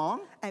put in. Oh, go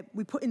on.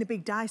 We put in a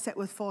big die set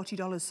worth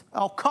 $40.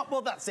 Oh,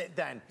 well, that's it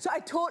then. So I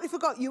totally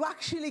forgot. You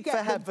actually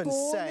get the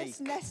bonus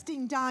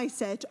nesting die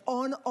set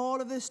on all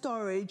of the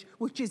storage,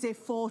 which is a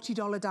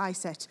 $40 die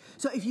set.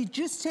 So if you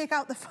just take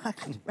out the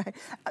fact, right,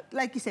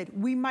 like you said,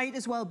 we might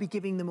as well be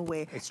giving them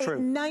away. It's true. At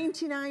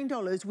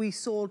 $99, we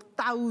sold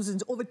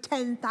thousands, over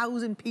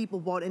 10,000 people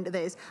bought into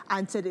this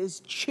and said it has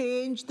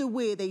changed the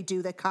way they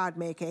do their card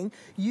making.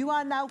 You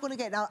are now going to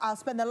get, now I'll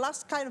spend the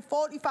last kind of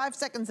 45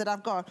 seconds that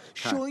I've got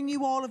showing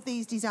you all of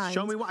these designs.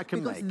 Show me what I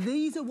can make. Because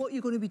these are what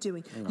you're going to be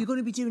doing. You're going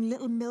to be doing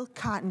little milk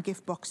carton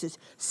gift boxes,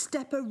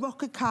 stepper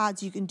rocker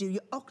cards you can do,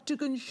 your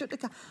octagon shutter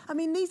card. I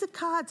mean, these are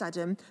cards,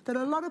 Adam, that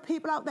a lot of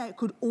people out there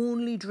could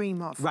only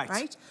dream of,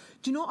 right?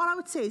 Do you know what I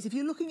would say is if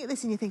you're looking at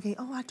this and you're thinking,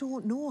 oh, I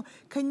don't know,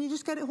 can you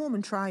just get it home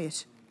and try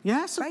it?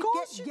 Yes, of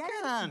course you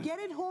can. Get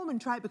it home and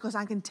try it, because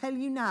I can tell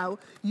you now,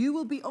 you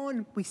will be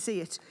on, we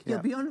see it, you'll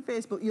be on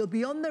Facebook, you'll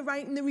be on the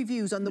writing the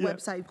reviews on the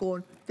website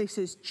going, this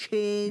has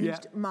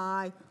changed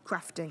my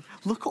crafting.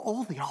 Look at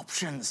all the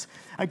options.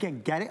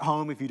 Again, get it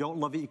home. If you don't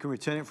love it, you can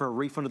return it for a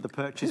refund of the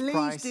purchase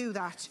price. Please do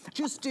that.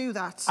 Just do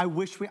that. I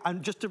wish we,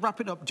 and just to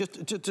wrap it up,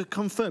 just to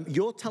confirm,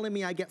 you're telling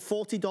me I get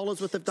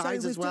 $40 worth of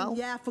dies as well?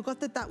 Yeah, I forgot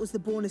that was the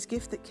bonus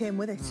gift that came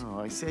with it. Oh,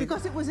 I see.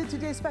 Because it was a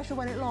Today Special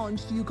when it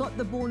launched, you got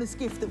the bonus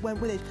gift that went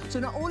with it. So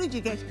not only do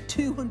you get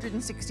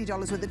 $260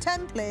 worth of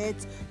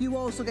templates, you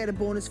also get a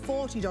bonus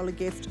 $40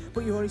 gift,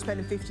 but you're only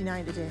spending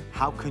 $59 a day.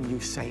 How can you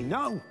say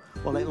no?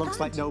 Well, it looks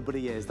like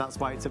nobody is. That's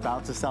why it's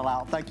about to sell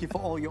out. Thank you for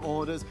all your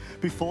orders.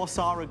 Before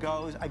Sarah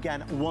goes,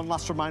 again, one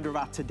last reminder of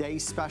our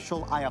today's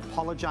special. I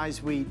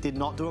apologize we did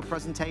not do a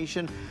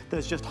presentation.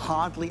 There's just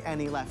hardly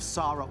any left.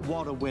 Sarah,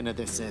 what a winner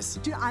this is.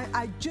 Do you know,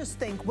 I just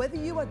think whether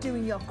you are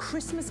doing your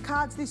Christmas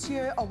cards this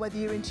year or whether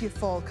you're into your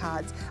fall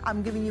cards,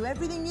 I'm giving you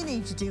everything you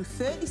need to do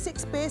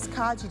 36 base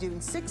cards. You're doing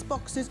 6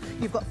 boxes.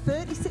 You've got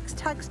 36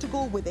 tags to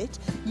go with it.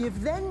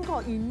 You've then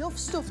got enough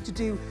stuff to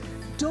do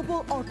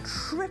double or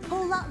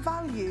triple that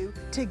value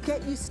to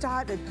get you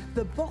started.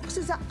 The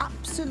boxes are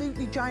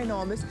absolutely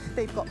ginormous.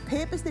 They've got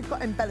papers, they've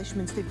got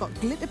embellishments, they've got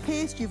glitter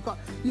paste, you've got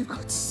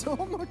so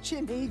much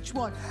in each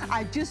one.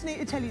 I just need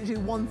to tell you to do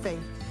one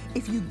thing.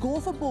 If you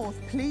go for both,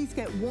 please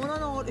get one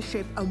on auto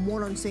ship and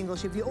one on single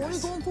ship. If you're only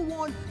going for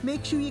one,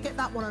 make sure you get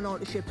that one on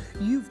auto ship.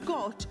 You've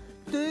got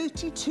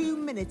 32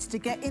 minutes to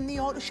get in the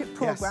auto ship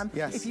program.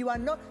 If you are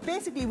not,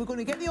 basically we're going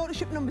to get the auto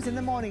ship numbers in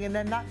the morning and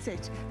then that's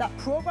it. That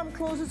program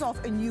closes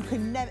off and you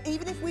can never,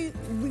 even if we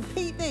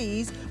repeat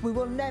these, we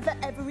will never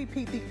ever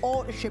repeat the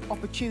auto ship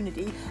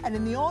opportunity. And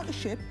in the auto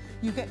ship,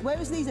 you get,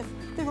 whereas these are,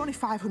 they're only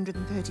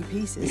 530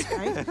 pieces,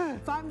 right?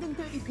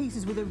 530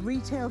 pieces with a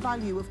retail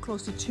value of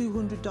close to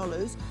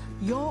 $200.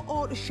 Your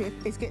auto ship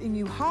is getting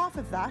you half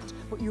of that,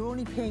 but you're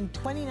only paying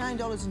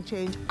 $29 and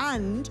change,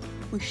 and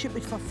we ship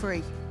it for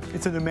free.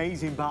 It's an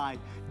amazing buy.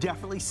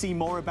 Definitely see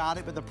more about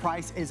it, but the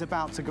price is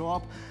about to go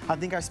up. I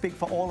think I speak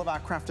for all of our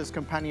Crafter's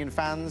Companion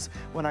fans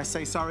when I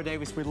say, Sarah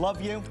Davis, we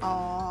love you.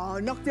 Oh,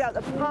 knocked it out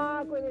the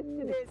park. with it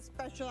today.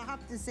 Special, I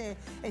have to say,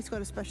 it's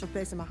got a special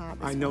place in my heart.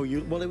 I know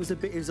you. Well, it was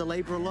a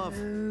labour of love.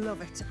 I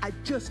love it. I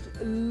just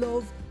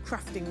love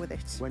crafting with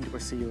it. When do I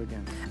see you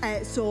again?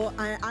 So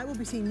I will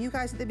be seeing you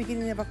guys at the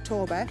beginning of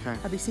October. Okay.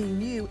 I'll be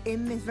seeing you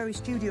in this very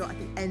studio at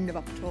the end of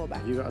October.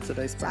 You got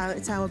today's special.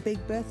 It's our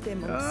big birthday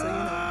month, so you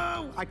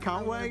know. I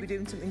can't wait. We'll be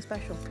doing something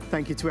special.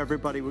 Thank you to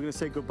everybody. We're going to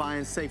say goodbye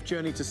and safe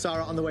journey to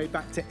Sarah on the way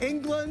back to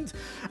England.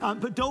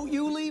 But don't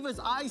you leave us.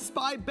 I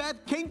spy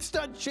Beth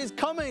Kingston. She's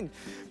coming.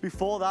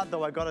 Before that,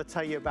 though, I got to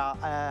tell you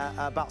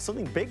about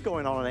something big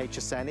going on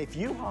HSN. If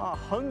you are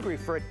hungry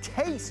for a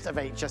taste of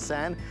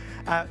HSN,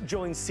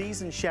 join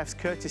seasoned chefs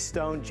Curtis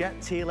Stone, Jet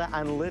Teeler,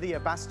 and Lydia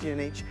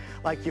Bastianich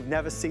like you've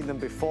never seen them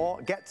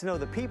before. Get to know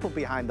the people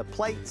behind the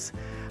plates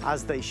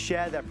as they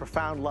share their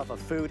profound love of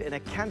food in a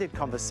candid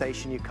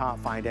conversation you can't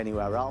find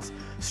anywhere else.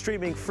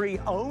 Streaming free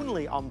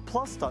only on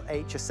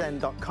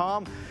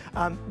plus.hsn.com.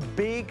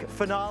 Big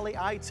finale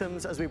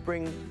items as we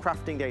bring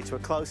Crafting Day to a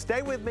close.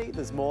 Stay with me.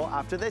 There's more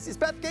after this. It's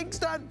Beth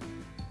Kingston.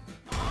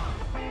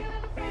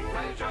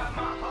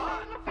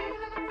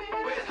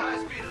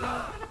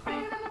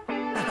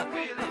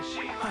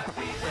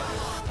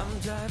 I'm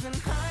driving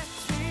high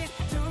speed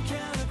to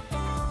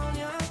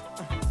California.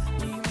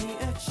 Meet me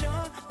at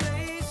your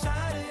place,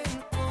 I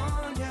didn't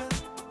warn ya.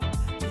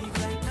 Deep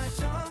late night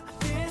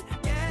talking,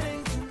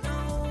 getting to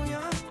know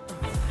ya.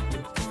 You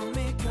pull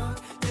me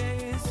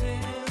cocktails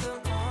in the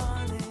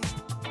morning.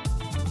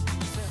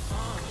 Say,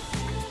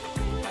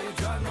 how you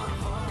drive my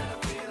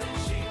heart, feeling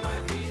she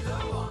might be the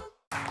one.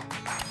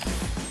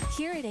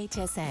 Here at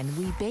HSN,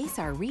 we base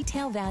our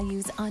retail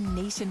values on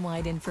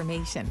nationwide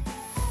information.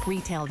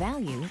 Retail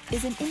value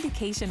is an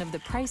indication of the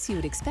price you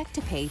would expect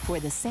to pay for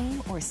the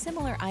same or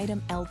similar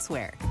item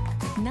elsewhere,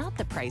 not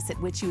the price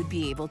at which you would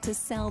be able to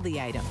sell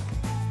the item.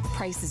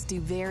 Prices do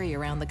vary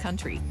around the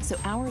country, so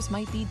ours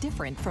might be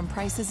different from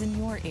prices in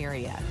your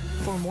area.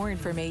 For more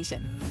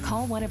information,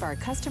 call one of our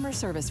customer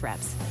service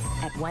reps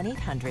at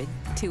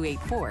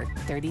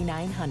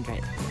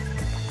 1-800-284-3900.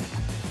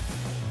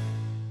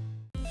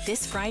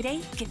 This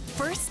Friday, get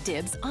first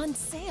dibs on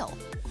sale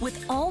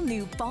with all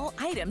new fall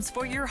items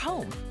for your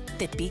home.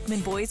 The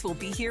Beekman Boys will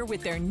be here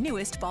with their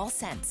newest fall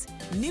scents,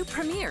 new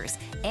premieres,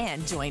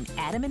 and join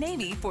Adam and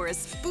Amy for a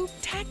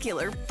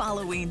spooktacular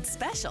Falloween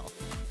special.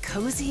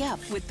 Cozy up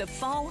with the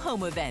Fall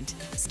Home Event.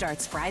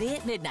 Starts Friday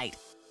at midnight.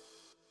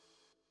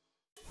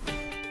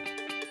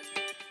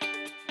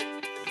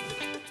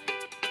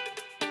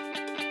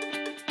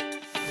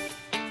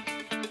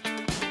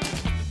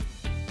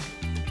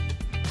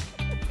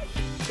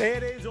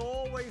 It is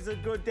always a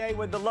good day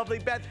when the lovely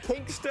Beth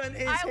Kingston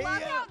is here. I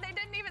love how they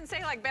didn't even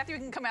say, like, Beth, you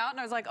can come out. And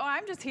I was like, oh,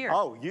 I'm just here.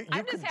 Oh, you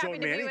I'm could just happy join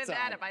to me be with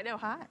anytime. Adam. I know,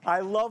 hi. I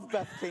love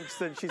Beth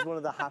Kingston. She's one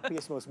of the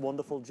happiest, most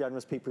wonderful,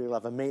 generous people you'll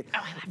ever meet. Oh,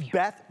 I love you.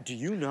 Beth, do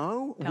you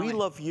know? Tell we me.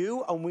 love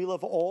you and we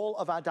love all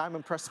of our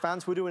Diamond Press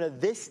fans. We're doing a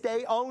this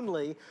day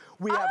only.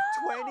 We have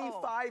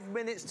 25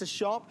 minutes to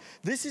shop.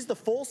 This is the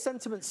Fall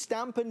Sentiment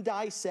Stamp and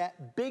Die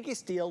set.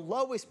 Biggest deal,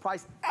 lowest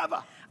price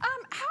ever.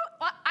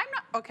 I'm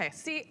not, okay,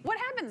 see, what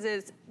happens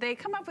is they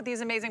come up with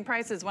these amazing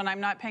prices when I'm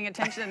not paying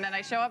attention, and then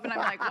I show up and I'm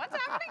like, what's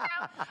happening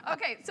now?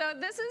 Okay, so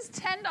this is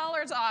 $10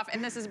 off,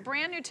 and this is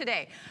brand new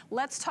today.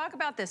 Let's talk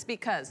about this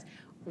because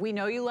we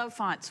know you love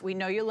fonts. We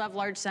know you love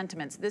large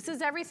sentiments. This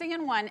is everything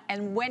in one,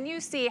 and when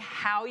you see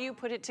how you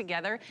put it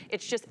together,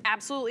 it's just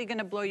absolutely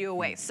gonna blow you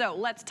away. So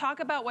let's talk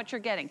about what you're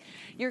getting.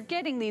 You're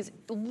getting these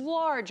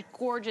large,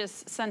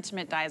 gorgeous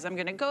sentiment dies. I'm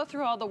gonna go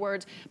through all the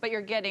words, but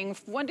you're getting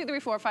 1, 2, 3,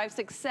 4, 5,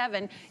 6,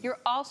 7. You're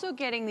also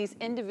getting these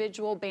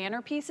individual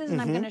banner pieces, and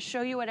I'm gonna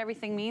show you what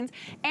everything means.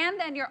 And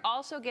then you're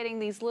also getting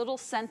these little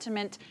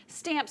sentiment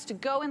stamps to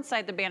go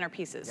inside the banner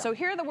pieces. So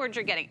here are the words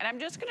you're getting. And I'm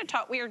just gonna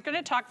talk, we are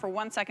gonna talk for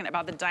 1 second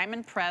about the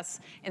Diamond Press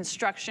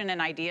instruction and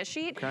idea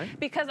sheet,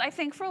 because I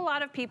think for a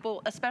lot of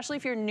people, especially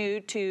if you're new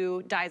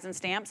to dies and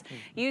stamps,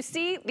 you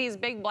see these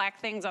big black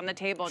things on the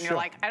table and you're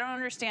like, I don't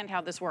understand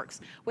how this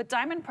works. With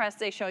Diamond Press,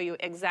 they show you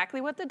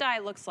exactly what the die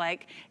looks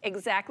like,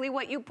 exactly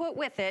what you put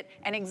with it,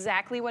 and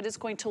exactly what it's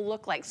going to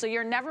look like. So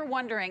you're never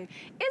wondering,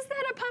 is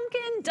that a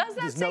pumpkin? Does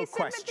that say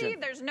sympathy?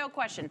 There's no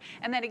question.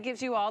 And then it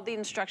gives you all the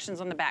instructions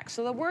on the back.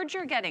 So the words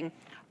you're getting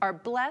are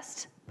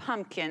blessed,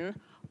 pumpkin,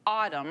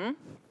 autumn,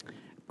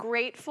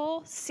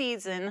 grateful,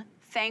 season,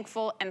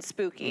 thankful, and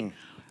spooky.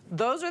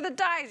 Those are the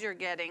dies you're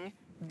getting.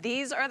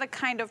 These are the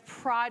kind of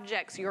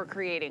projects you're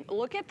creating.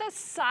 Look at the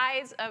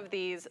size of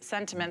these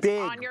sentiments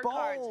on your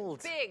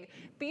cards. Big,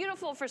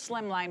 beautiful for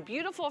slimline,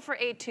 beautiful for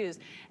A2s.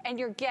 And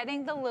you're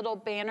getting the little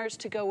banners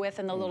to go with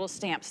and the little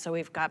stamps. So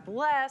we've got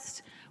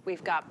blessed,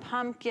 we've got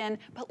pumpkin,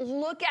 but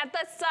look at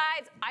the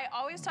size. I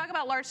always talk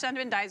about large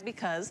sentiment dies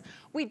because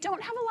we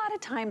don't have a lot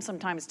of time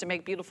sometimes to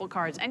make beautiful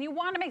cards. And you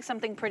want to make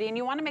something pretty and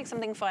you want to make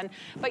something fun,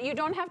 but you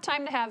don't have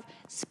time to have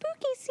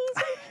spooky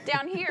season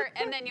down here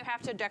and then you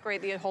have to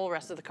decorate the whole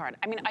rest of the card.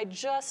 I mean, I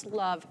just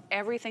love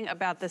everything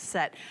about this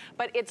set,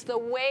 but it's the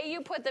way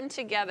you put them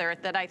together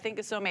that I think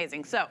is so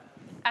amazing. So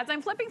as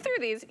I'm flipping through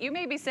these, you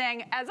may be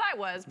saying, as I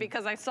was,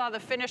 because I saw the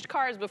finished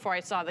cards before I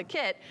saw the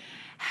kit,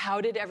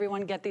 how did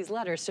everyone get these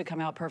letters to come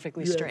out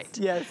perfectly straight?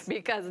 Yes.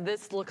 Because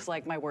this looks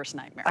like my worst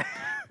nightmare.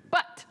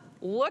 But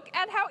look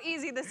at how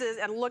easy this is,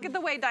 and look at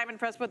the way Diamond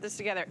Press put this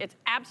together. It's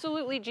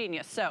absolutely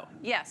genius. So,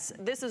 yes,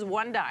 this is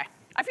one die.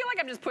 I feel like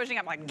I'm just pushing.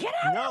 I'm like, get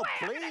out of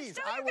the way. Please,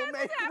 I will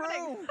make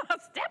room.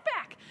 Step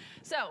back.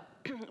 So,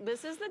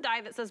 this is the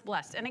die that says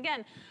blessed. And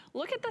again,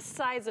 look at the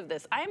size of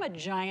this. I am a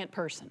giant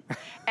person,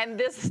 and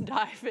this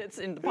die fits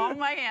in the palm of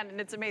my hand, and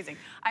it's amazing.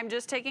 I'm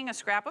just taking a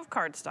scrap of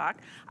cardstock.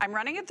 I'm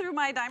running it through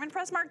my Diamond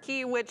Press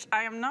marquee, which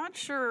I am not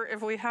sure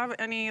if we have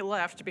any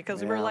left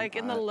because we're like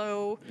in the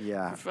low.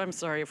 Yeah. I'm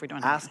sorry if we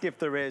don't. Ask if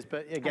there is,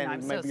 but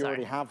again, maybe you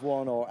already have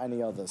one or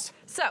any others.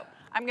 So,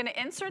 I'm going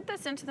to insert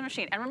this into the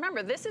machine. And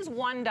remember, this is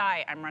one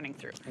die I'm running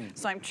through.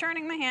 So I'm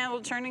turning the handle,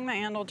 turning,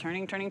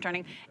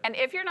 turning. And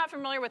if you're not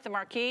familiar with the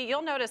marquee,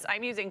 you'll notice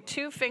I'm using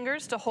 2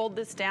 fingers to hold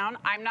this down.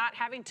 I'm not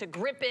having to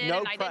grip it, no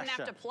and I pressure. didn't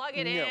have to plug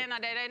it in. I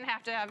didn't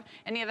have to have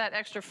any of that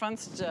extra fun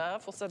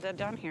stuff. We'll set that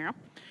down here.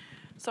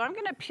 So I'm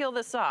going to peel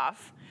this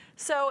off.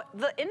 So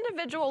the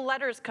individual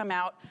letters come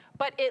out,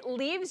 but it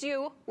leaves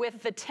you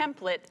with the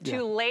template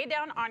to lay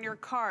down on your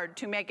card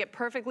to make it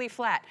perfectly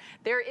flat.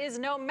 There is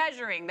no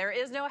measuring. There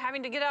is no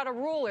having to get out a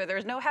ruler.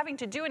 There's no having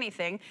to do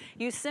anything.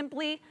 You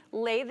simply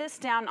lay this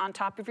down on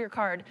top of your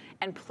card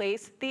and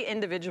place the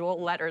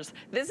individual letters.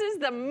 This is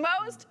the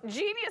most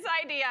genius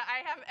idea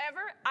I have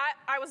ever.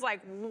 I was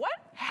like, what?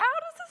 How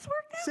does this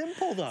work now?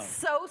 Simple though.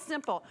 So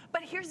simple.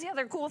 But here's the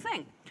other cool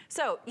thing.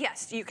 So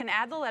yes, you can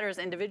add the letters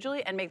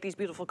individually and make these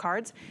beautiful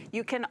cards.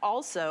 You can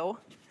also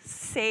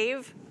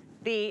save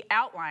the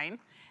outline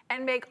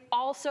and make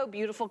also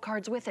beautiful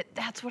cards with it.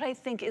 That's what I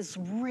think is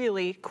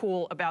really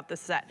cool about this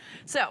set.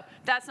 So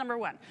that's number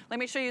 1. Let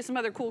me show you some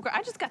other cool cards.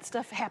 I just got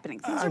stuff happening.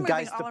 Things are moving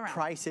guys, all around. the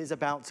price is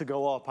about to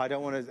go up. I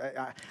don't want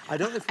to. I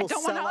don't know if we'll I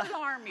don't sell want to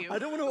alarm you. I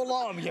don't want to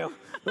alarm you,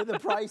 but the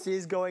price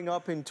is going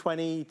up in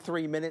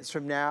 23 minutes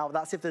from now.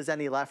 That's if there's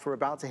any left. We're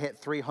about to hit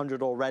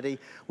 300 already.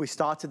 We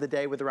started the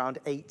day with around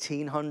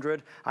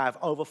 1,800. I have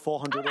over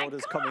 400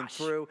 orders coming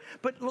through.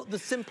 But look, the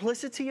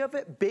simplicity of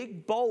it,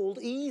 big, bold,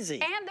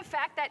 easy. And the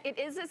fact that it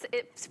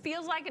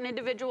feels like an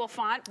individual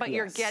font, but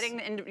you're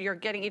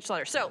getting each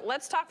letter. So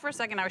let's talk for a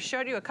second. I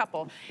showed you a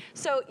couple.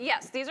 So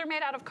yes, these are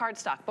made out of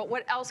cardstock, but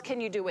what else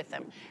can you do with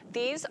them?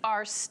 These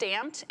are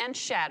stamped and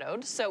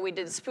shadowed. So we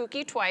did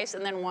spooky twice,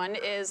 and then one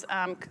is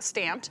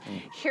stamped.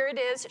 Here it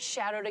is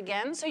shadowed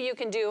again, so you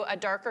can do a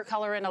darker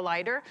color and a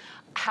lighter.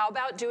 How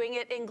about doing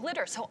it in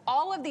glitter? So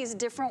all of these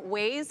different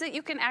ways that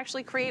you can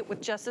actually create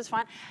with just this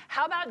font.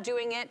 How about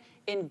doing it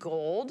in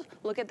gold?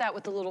 Look at that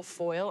with the little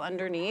foil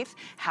underneath.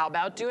 How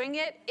about doing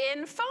it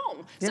in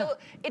foam? Yeah. So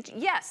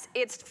yes,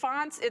 it's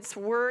fonts, it's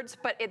words,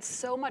 but it's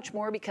so much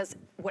more because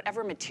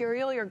whatever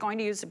material you're going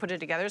to use to put it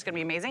together is going to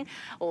be amazing.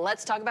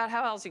 Let's talk about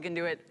how else you can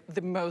do it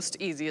the most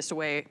easiest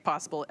way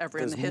possible ever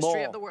in the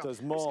history of the world.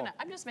 There's more.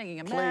 I'm just making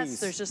a mess.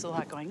 There's just a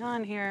lot going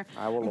on here.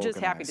 I'm just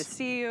happy to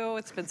see you.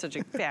 It's been such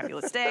a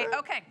fabulous day.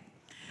 Okay.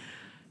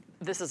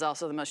 This is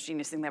also the most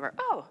genius thing ever.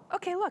 Oh,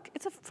 okay, look,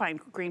 it's a fine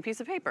green piece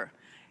of paper.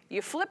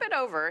 You flip it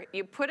over,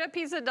 you put a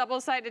piece of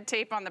double-sided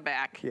tape on the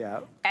back,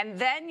 and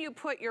then you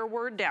put your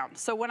word down.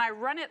 So when I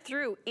run it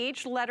through,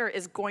 each letter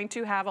is going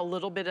to have a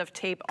little bit of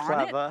tape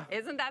on it.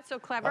 Isn't that so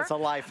clever? That's a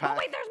life hack. Oh,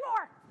 wait, there's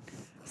more.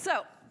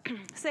 So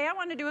say I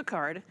want to do a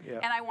card,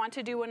 and I want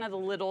to do one of the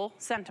little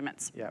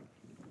sentiments.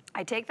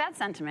 I take that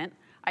sentiment,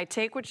 I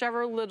take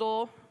whichever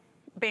little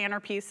banner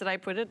piece that I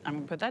put it, I'm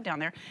gonna put that down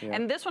there.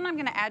 And this one I'm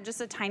gonna add just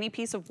a tiny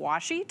piece of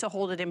washi to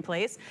hold it in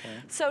place.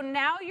 So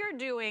now you're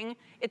doing,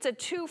 it's a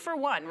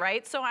 2-for-1,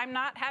 right? So I'm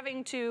not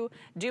having to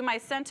do my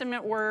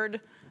sentiment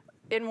word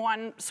in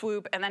one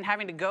swoop and then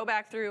having to go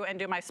back through and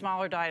do my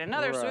smaller die in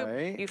another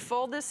swoop. You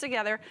fold this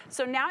together.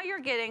 So now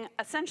you're getting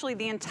essentially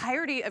the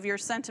entirety of your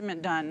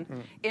sentiment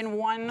done in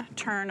one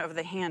turn of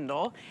the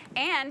handle.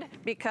 And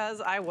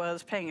because I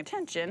was paying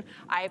attention,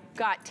 I've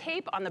got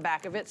tape on the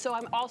back of it, so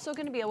I'm also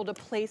gonna be able to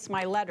place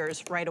my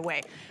letters right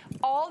away.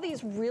 All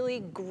these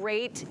really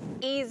great,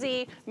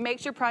 easy,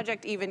 makes your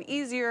project even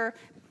easier,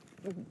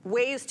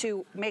 ways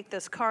to make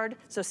this card.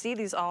 So see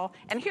these all,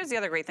 and here's the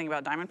other great thing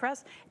about Diamond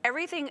Press.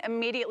 Everything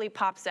immediately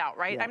pops out,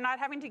 right? I'm not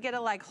having to get a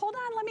hold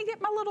on, let me get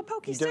my little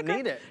pokey sticker. Don't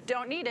need it.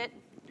 Don't need it.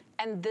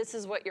 And this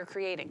is what you're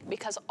creating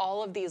because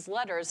all of these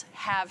letters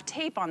have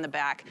tape on the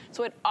back,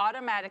 so it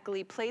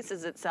automatically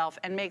places itself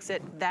and makes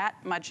it that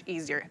much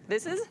easier.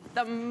 This is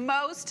the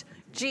most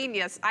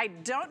genius. I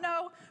don't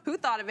know who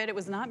thought of it. It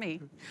was not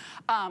me.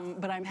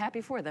 But I'm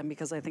happy for them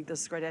because I think this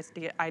is the greatest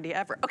idea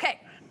ever. Okay.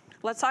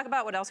 Let's talk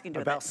about what else you can do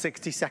with it. About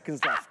 60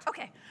 seconds left.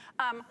 Okay.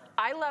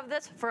 I love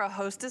this for a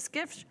hostess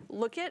gift.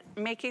 Look at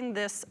making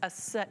this a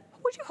set.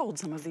 Would you hold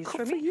some of these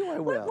for me? For you, I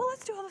will. Well,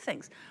 let's do all the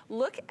things.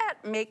 Look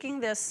at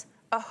making this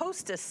a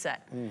hostess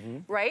set,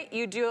 right?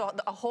 You do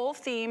a whole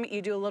theme,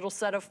 you do a little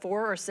set of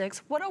 4 or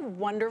 6. What a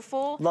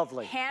wonderful,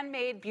 lovely,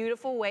 handmade,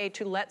 beautiful way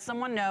to let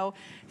someone know,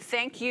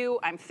 thank you,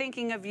 I'm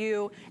thinking of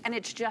you, and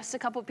it's just a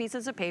couple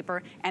pieces of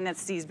paper, and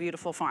it's these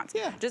beautiful fonts.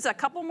 Yeah. Just a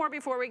couple more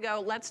before we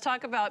go. Let's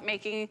talk about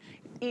making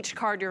each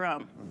card your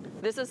own.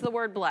 This is the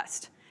word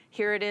blessed.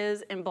 Here it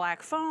is in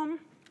black foam.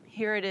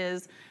 Here it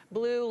is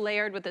blue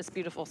layered with this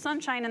beautiful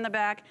sunshine in the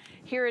back.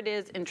 Here it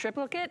is in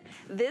triplicate.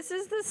 This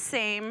is the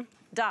same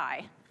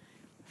die.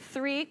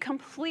 3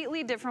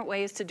 completely different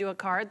ways to do a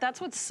card.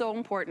 That's what's so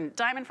important.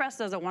 Diamond Press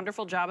does a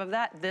wonderful job of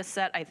that. This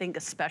set, I think,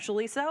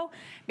 especially so.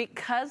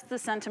 Because the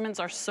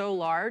sentiments are so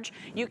large,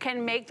 you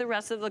can make the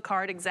rest of the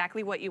card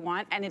exactly what you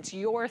want, and it's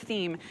your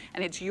theme,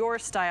 and it's your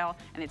style,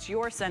 and it's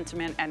your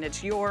sentiment, and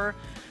it's your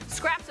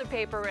scraps of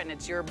paper, and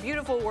it's your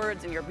beautiful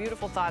words and your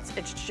beautiful thoughts.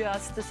 It's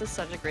just, this is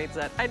such a great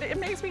set. It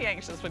makes me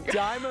anxious when you're...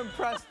 Diamond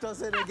Press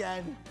does it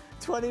again.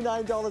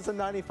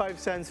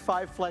 $29.95,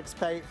 5 flex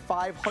pay,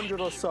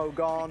 500 or so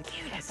gone.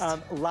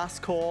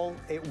 Last call,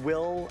 it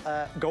will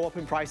go up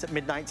in price at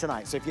midnight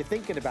tonight. So if you're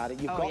thinking about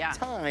it, you've got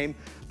time,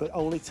 but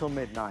only till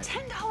midnight.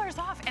 $10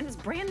 off, and it's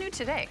brand new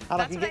today. And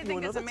that's I can what get you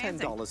another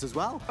 $10 as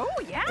well. Oh,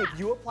 yeah. If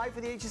you apply for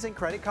the HSN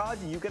credit card,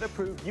 you get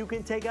approved, you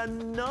can take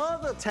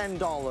another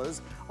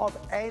 $10 of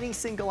any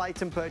single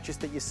item purchase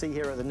that you see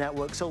here at the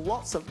network. So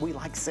we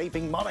like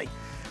saving money.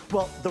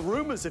 Well, the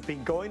rumors have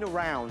been going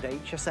around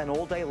HSN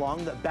all day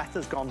long that Beth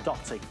has gone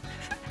dotty.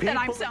 That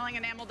I'm selling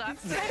enamel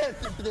dots.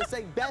 They're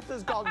saying Beth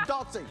has gone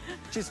dotty.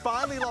 She's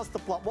finally lost the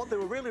plot. What they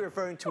were really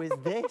referring to is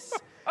this.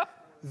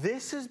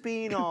 This has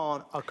been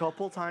on a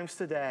couple times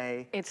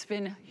today. It's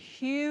been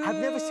huge. I've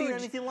never seen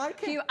anything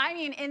like it. I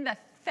mean, in the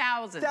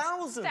thousands.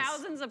 Thousands.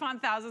 Thousands upon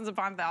thousands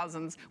upon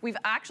thousands. We've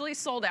actually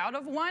sold out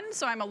of one,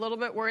 so I'm a little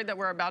bit worried that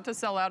we're about to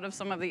sell out of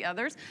some of the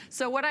others.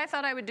 So what I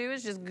thought I would do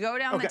is just go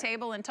down the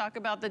table and talk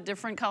about the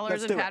different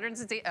colors and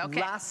patterns and see.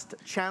 Okay. Last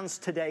chance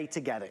today to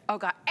get it. Oh,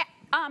 God.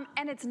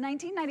 And it's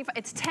 $19.95.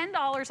 It's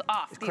 $10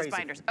 off these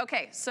binders.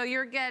 Okay, so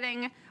you're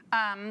getting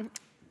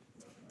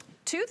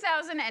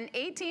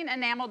 2018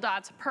 enamel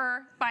dots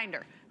per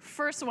binder.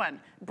 First one,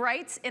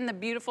 brights in the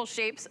beautiful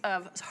shapes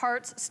of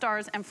hearts,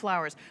 stars, and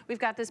flowers. We've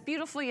got this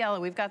beautiful yellow.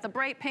 We've got the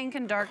bright pink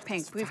and dark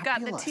pink. We've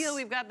got the teal.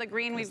 We've got the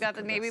green. We've got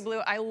the navy blue.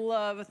 I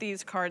love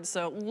these cards.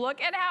 So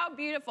look at how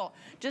beautiful.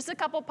 Just a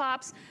couple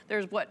pops.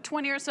 There's, what,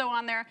 20 or so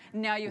on there.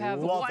 Now you have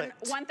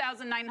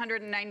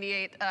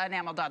 1,998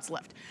 enamel dots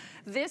left.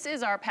 This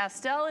is our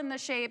pastel in the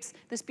shapes,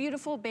 this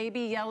beautiful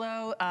baby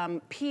yellow,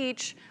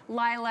 peach,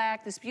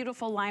 lilac, this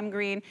beautiful lime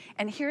green.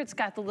 And here it's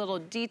got the little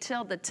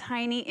detail, the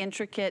tiny,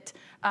 intricate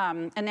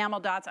enamel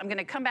dots. I'm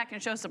gonna come back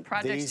and show some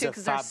projects too,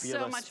 because they're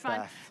so much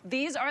fun.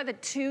 These are the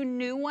 2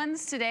 new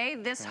ones today.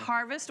 This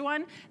harvest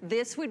one,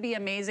 this would be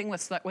amazing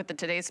with the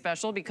today's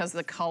special because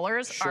the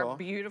colors are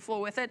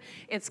beautiful with it.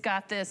 It's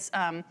got this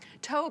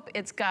taupe,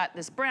 it's got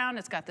this brown,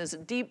 it's got this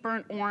deep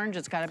burnt orange,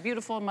 it's got a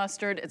beautiful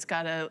mustard, it's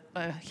got a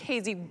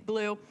hazy blue.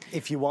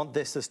 If you want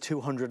this, there's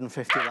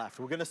 250 left.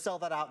 We're gonna sell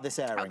that out this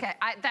airing. Okay,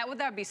 that would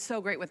be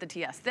so great with the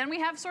TS. Then we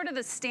have sort of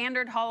the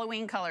standard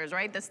Halloween colors,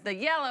 right? The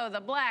yellow,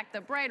 the black,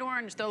 the bright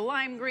orange, the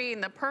lime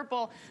green, the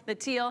purple, the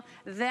teal.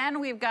 Then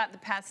we've got the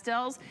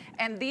pastels,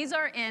 and these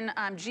are in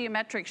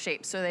geometric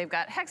shapes. So they've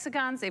got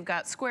hexagons, they've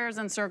got squares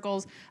and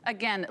circles.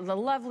 Again, the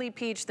lovely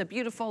peach, the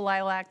beautiful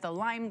lilac, the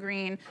lime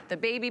green, the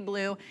baby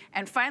blue,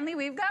 and finally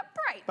we've got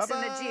brights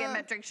in the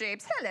geometric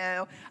shapes.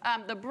 Hello.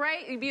 The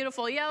bright,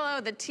 beautiful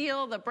yellow, the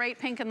teal, the bright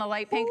pink, and the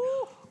light pink.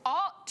 Ooh.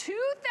 All 2,000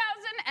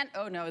 and,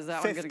 oh no, is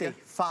that 50, one gonna go?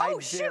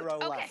 50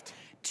 Okay. left.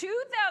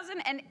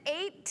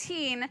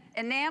 2018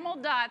 enamel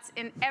dots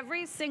in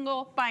every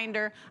single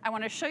binder. I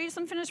want to show you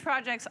some finished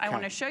projects. I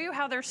want to show you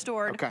how they're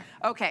stored.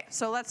 Okay,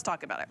 so let's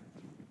talk about it.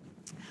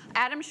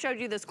 Adam showed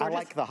you this gorgeous. I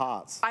like the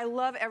hearts. I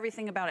love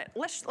everything about it.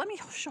 Let me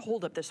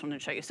hold up this one and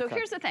show you. So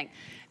here's the thing.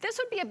 This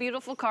would be a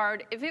beautiful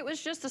card if it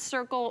was just a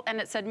circle and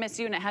it said Miss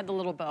You and it had the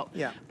little bow.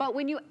 Yeah. But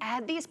when you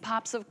add these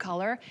pops of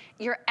color,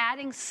 you're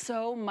adding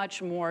so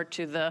much more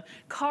to the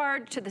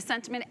card, to the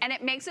sentiment, and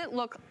it makes it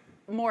look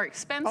more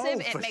expensive.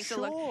 It makes it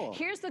look.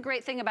 Here's the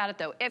great thing about it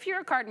though. If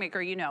you're a card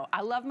maker, you know,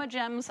 I love my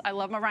gems, I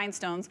love my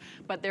rhinestones,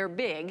 but they're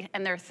big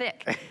and they're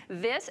thick.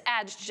 This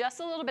adds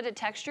just a little bit of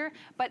texture,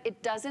 but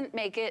it doesn't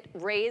make it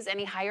raise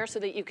any higher so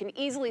that you can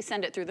easily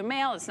send it through the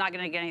mail. It's not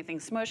gonna get anything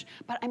smushed,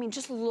 but I mean,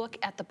 just look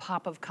at the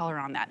pop of color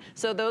on that.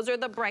 So those are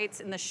the brights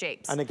and the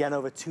shapes. And again,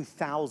 over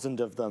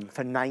 2,000 of them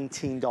for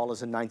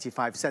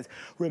 $19.95.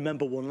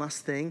 Remember one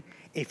last thing.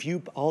 If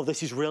you,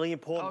 this is really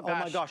important. Oh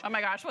my gosh. Oh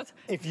my gosh, what's?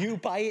 If you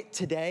buy it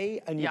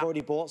today and you've already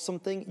bought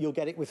something, you'll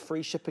get it with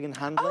free shipping and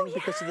handling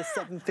because of the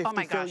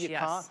 $750 fill your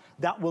car.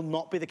 That will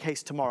not be the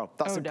case tomorrow.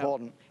 That's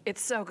important.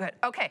 It's so good.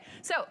 Okay,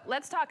 so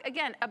let's talk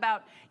again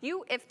about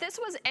you. If this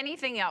was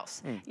anything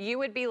else, you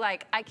would be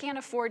like, I can't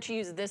afford to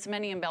use this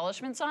many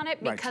embellishments on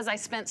it because I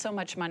spent so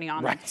much money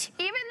on them.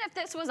 Even if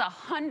this was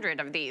 100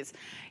 of these,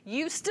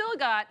 you still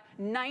got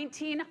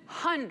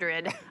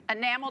 1,900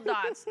 enamel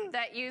dots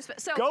that you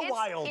spent. So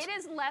it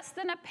is less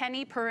than a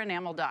penny per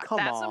enamel dot.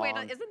 That's the way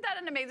to, isn't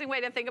that an amazing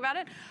way to think about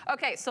it?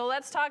 Okay, so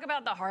let's talk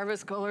about the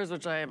Harvest colors,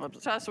 which I am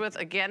obsessed with.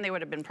 Again, they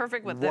would have been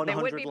perfect with the, they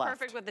would be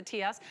perfect with the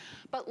TS.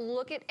 But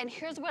look at, and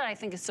here's what I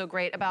think is so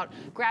great about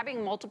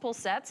grabbing multiple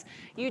sets.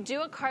 You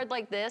do a card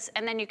like this,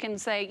 and then you can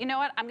say, you know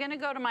what, I'm gonna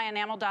go to my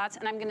enamel dots,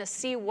 and I'm gonna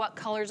see what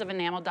colors of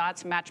enamel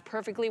dots match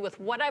perfectly with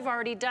what I've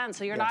already done.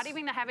 So you're not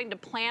even having to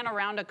plan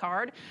around a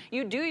card.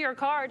 You do your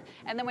card,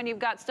 and then when you've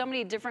got so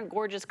many different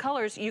gorgeous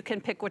colors, you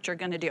can pick what you're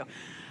gonna do.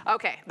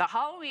 Okay, the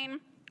Halloween,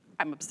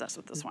 I'm obsessed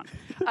with this one.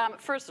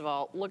 First of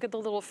all, look at the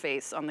little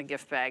face on the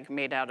gift bag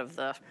made out of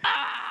the,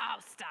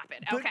 stop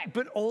it, okay.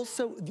 But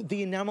also,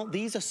 the enamel,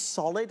 these are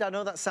solid. I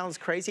know that sounds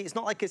crazy. It's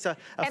not like it's a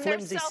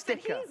flimsy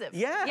sticker. And they're self-adhesive.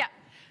 Yeah.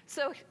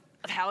 So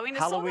Halloween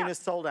is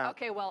sold out.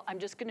 Okay, well, I'm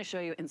just gonna show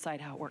you inside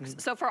how it works.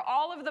 So for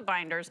all of the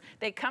binders,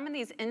 they come in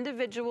these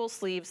individual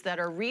sleeves that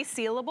are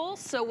resealable.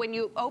 So when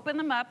you open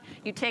them up,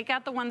 you take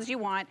out the ones you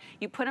want,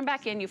 you put them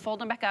back in, you fold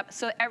them back up.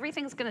 So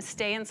everything's gonna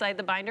stay inside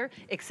the binder,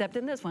 except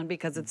in this one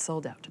because it's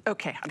sold out.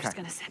 Okay, I'm just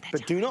gonna set that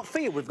But do not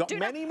fear, we've got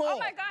many more. Oh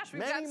my gosh,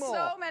 we've got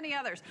so many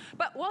others.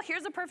 But, well,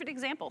 here's a perfect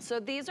example. So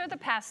these are the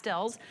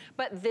pastels,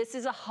 but this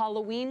is a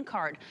Halloween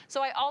card.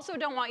 So I also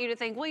don't want you to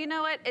think, well, you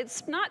know what,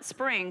 it's not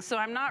spring, so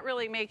I'm not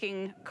really making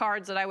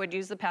cards that I would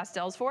use the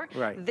pastels for.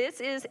 This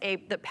is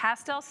the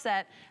pastel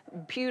set,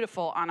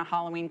 beautiful on a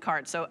Halloween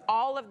card. So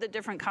all of the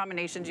different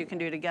combinations you can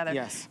do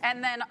together.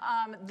 And then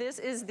this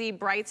is the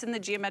brights and the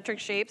geometric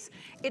shapes.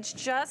 It's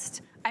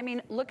just, I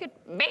mean, look at,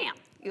 bam,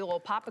 a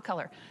little pop of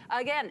color.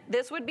 Again,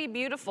 this would be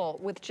beautiful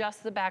with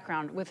just the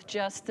background, with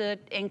just the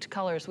inked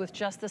colors, with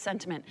just the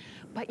sentiment.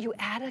 But you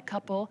add a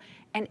couple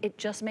and it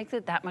just makes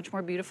it that much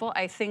more beautiful.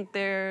 I think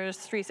there's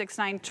 3, 6,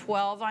 9,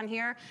 12 on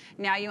here.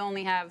 Now you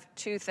only have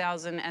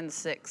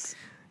 2,006.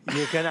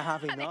 You're gonna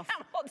have enough.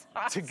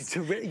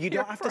 You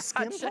don't have to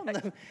skimp on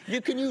them.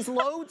 You can use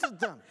loads of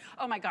them.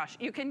 Oh my gosh,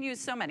 you can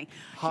use so many.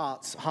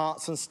 Hearts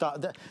and stars.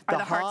 The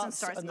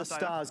hearts and the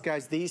stars,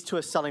 guys, these two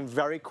are selling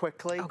very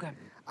quickly. Okay.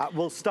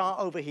 We'll start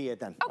over here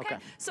then. Okay.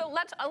 So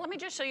let me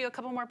just show you a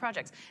couple more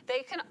projects.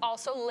 They can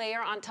also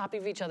layer on top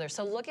of each other.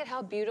 So look at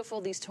how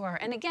beautiful these two are.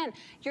 And again,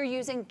 you're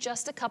using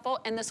just a couple,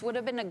 and this would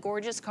have been a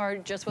gorgeous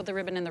card just with the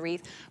ribbon and the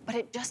wreath, but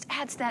it just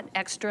adds that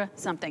extra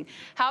something.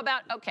 How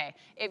about, okay,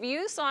 if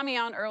you saw me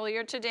on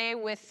earlier today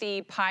with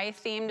the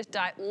pie-themed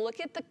die, look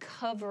at the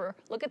cover,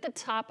 look at the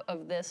top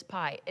of this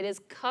pie. It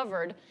is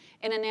covered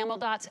in enamel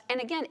dots.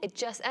 And again, it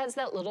just adds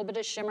that little bit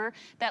of shimmer,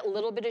 that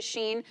little bit of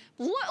sheen.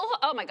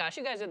 Oh my gosh,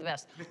 you guys are the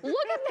best.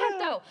 Look at that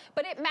though.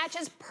 But it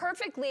matches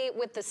perfectly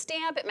with the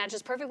stamp, it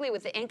matches perfectly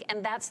with the ink,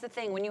 and that's the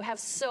thing. When you have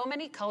so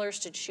many colors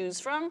to choose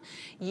from,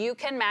 you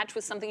can match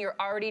with something you're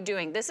already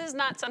doing. This is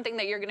not something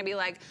that you're gonna be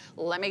like,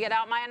 let me get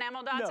out my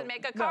enamel dots and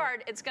make a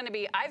card. It's gonna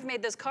be, I've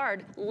made this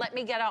card, let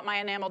me get out my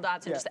enamel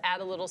dots and just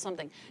add a little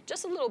something.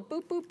 Just a little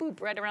boop, boop,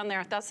 boop right around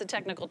there. That's the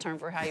technical term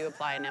for how you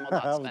apply enamel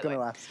dots, by the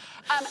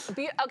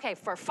way. Okay,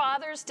 for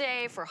Father's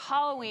Day, for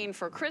Halloween,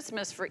 for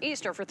Christmas, for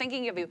Easter, for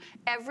thinking of you,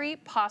 every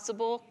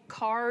possible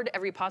card,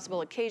 every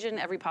possible occasion,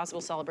 every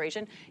possible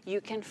celebration,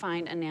 you can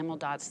find enamel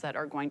dots that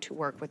are going to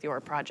work with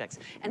your projects.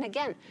 And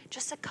again,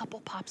 just a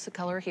couple pops of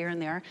color here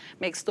and there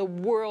makes the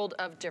world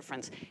of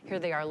difference. Here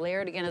they are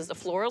layered again as the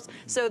florals.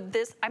 So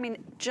this, I mean,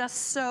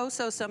 just so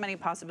many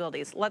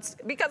possibilities.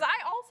 Because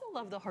I also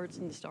love the hearts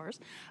and the stars.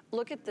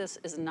 Look at this,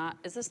 is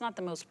this not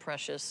the most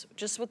precious?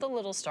 Just with the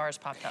little stars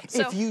popped up.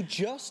 So, if you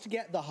just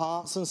get the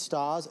hearts and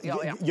stars,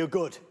 you're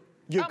good.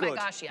 You're good. My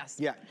gosh, yes.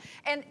 Yeah.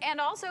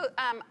 And also,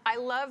 I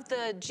love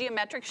the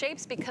geometric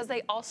shapes because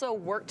they also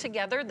work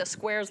together. The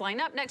squares line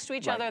up next to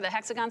each other, the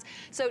hexagons.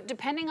 So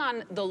depending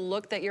on the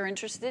look that you're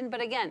interested in,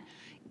 but again,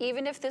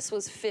 even if this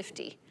was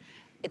 50,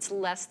 it's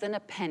less than a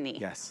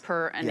penny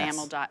per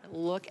enamel dot.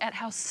 Look at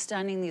how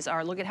stunning these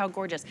are. Look at how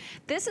gorgeous.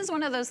 This is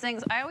one of those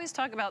things, I always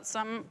talk about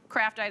some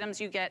craft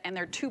items you get and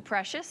they're too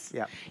precious.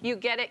 You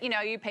get it, you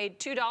know, you paid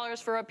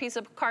 $2 for a piece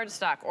of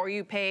cardstock, or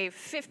you pay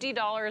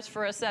 $50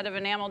 for a set of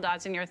enamel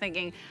dots and you're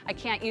thinking, I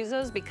can't use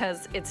those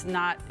because it's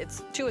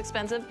too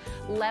expensive.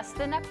 Less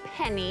than a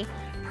penny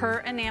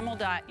per enamel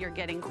dot, you're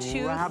getting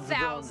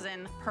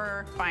 2,000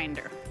 per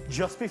binder.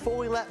 Just before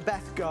we let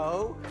Beth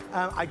go,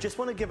 I just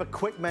want to give a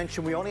quick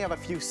mention. We only have a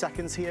few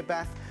seconds here,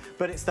 Beth,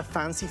 but it's the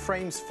Fancy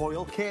Frames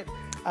foil kit.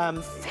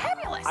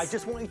 Fabulous. I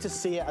just want you to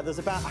see it. There's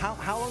about,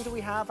 how long do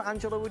we have,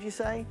 Angela, would you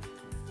say?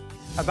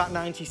 About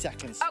 90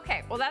 seconds.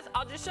 Okay, well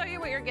I'll just show you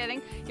what you're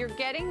getting. You're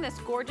getting this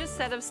gorgeous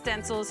set of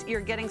stencils,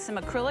 you're getting some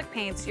acrylic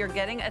paints, you're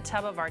getting a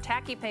tub of our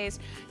tacky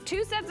paste,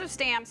 2 sets of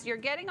stamps, you're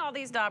getting all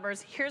these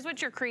daubers. Here's what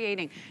you're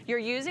creating. You're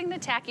using the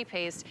tacky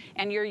paste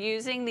and you're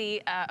using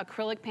the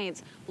acrylic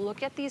paints.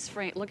 Look at these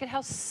frames, look at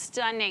how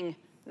stunning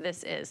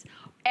this is.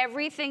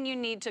 Everything you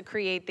need to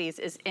create these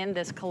is in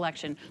this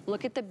collection.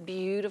 Look at the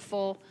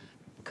beautiful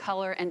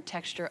color and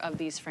texture of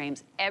these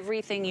frames.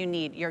 Everything you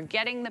need. You're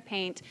getting the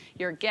paint,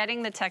 you're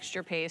getting the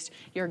texture paste,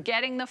 you're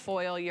getting the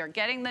foil, you're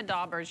getting the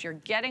daubers, you're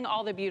getting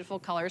all the beautiful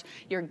colors,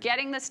 you're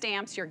getting the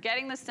stamps, you're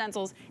getting the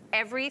stencils,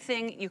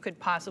 everything you could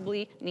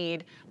possibly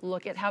need.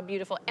 Look at how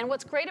beautiful. And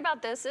what's great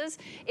about this is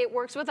it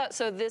works with us.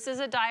 So this is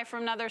a die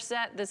from another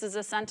set, this is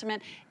a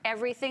sentiment.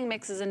 Everything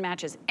mixes and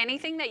matches.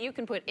 Anything that you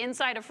can put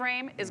inside a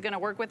frame is gonna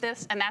work with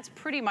this, and that's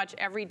pretty much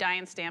every die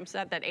and stamp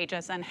set that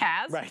HSN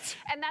has. Right.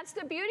 And that's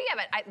the beauty of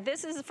it.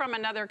 This is from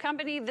another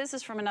company, this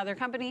is from another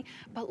company,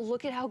 but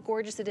look at how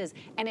gorgeous it is.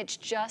 And it's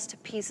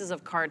just pieces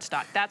of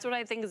cardstock. That's what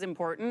I think is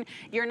important.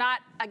 You're not,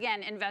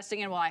 again,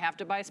 investing in, well, I have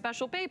to buy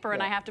special paper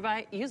and I have to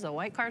buy, use a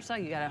white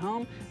cardstock, you got it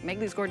home, make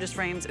these gorgeous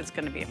frames, it's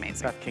gonna be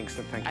amazing. Beth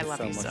Kingston, thank you I love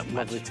so you much. so much.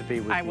 Lovely to be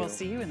with you. I will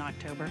see you in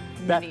October.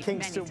 Beth many,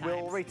 Kingston many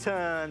will times.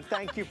 return.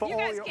 Thank you for You all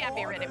guys your can't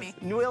be rid of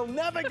orders. me. We'll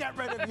never get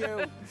rid of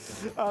you.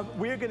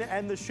 We're going to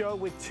end the show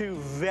with two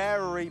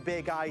very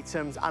big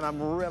items, and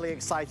I'm really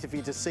excited for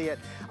you to see it.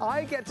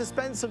 I get to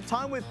spend some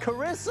time with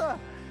Carissa.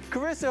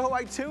 Carissa, who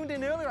I tuned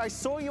in earlier. I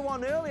saw you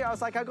on earlier. I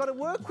was like, I got to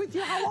work with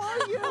you. How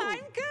are you? I'm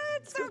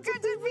good. So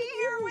good to be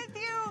here with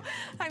you.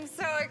 I'm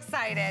so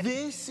excited.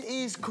 This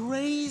is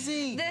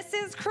crazy. This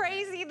is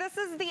crazy. This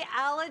is the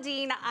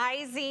Aladdin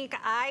iZink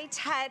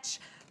iTouch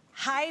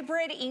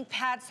hybrid ink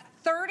pads.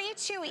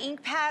 32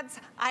 ink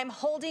pads. I'm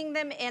holding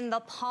them in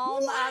the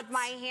palm of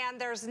my hand.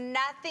 There's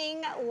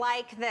nothing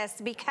like this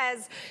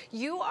because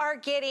you are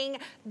getting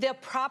the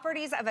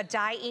properties of a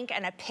dye ink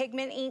and a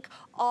pigment ink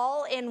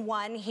all in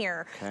one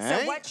here.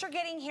 So what you're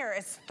getting here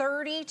is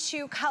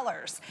 32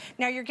 colors.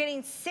 Now you're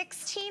getting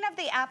 16 of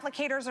the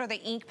applicators or the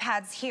ink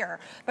pads here,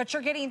 but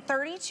you're getting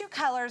 32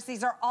 colors.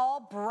 These are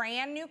all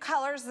brand new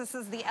colors. This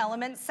is the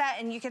element set,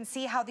 and you can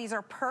see how these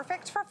are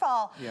perfect for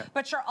fall,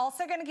 but you're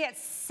also gonna get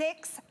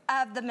 6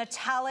 of the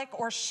metallic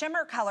or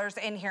shimmer colors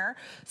in here.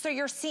 So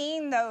you're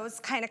seeing those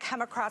kind of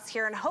come across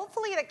here, and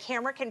hopefully the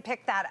camera can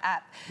pick that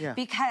up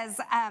because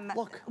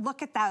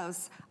look at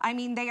those. I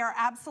mean, they are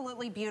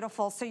absolutely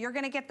beautiful. So you're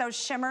gonna get those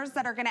shimmers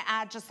that are gonna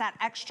add just that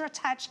extra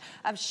touch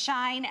of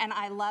shine, and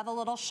I love a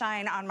little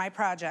shine on my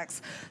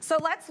projects. So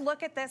let's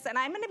look at this, and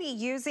I'm gonna be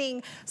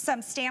using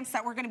some stamps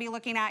that we're gonna be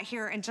looking at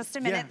here in just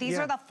a minute. These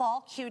are the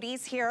fall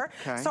cuties here.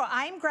 So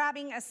I'm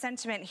grabbing a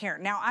sentiment here.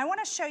 Now I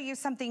wanna show you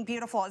something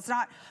beautiful. It's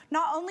not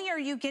only are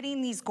you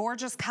getting these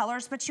gorgeous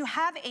colors, but you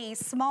have a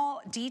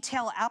small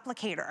detail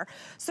applicator.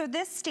 So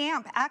this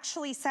stamp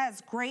actually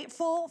says,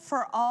 grateful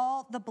for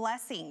all the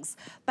blessings.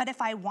 But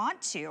if I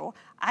want to,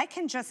 I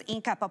can just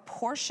ink up a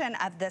portion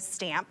of this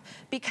stamp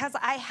because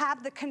I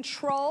have the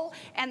control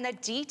and the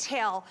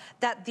detail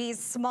that these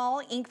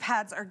small ink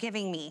pads are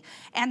giving me.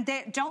 And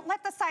don't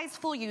let the size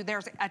fool you.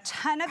 There's a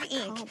ton of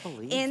ink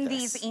in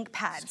these ink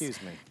pads.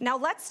 Excuse me. Now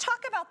let's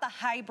talk about the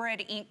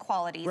hybrid ink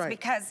qualities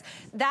because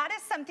that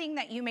is something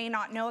that you may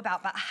not know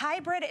about, but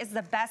hybrid is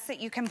the best that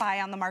you can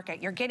buy on the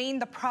market. You're getting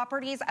the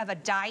properties of a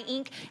dye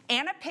ink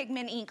and a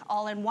pigment ink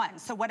all in one.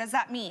 So what does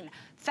that mean?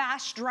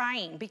 Fast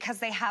drying because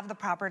they have the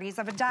properties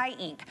of a dye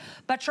ink.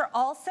 But you're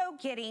also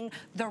getting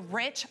the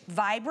rich,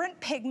 vibrant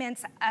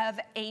pigments of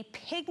a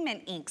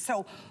pigment ink.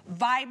 So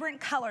vibrant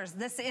colors.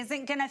 This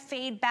isn't gonna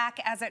fade back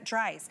as it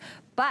dries.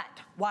 But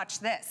watch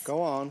this.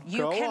 Go on,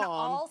 You can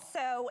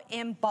also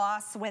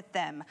emboss with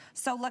them.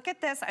 So look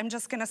at this. I'm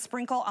just gonna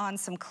sprinkle on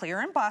some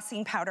clear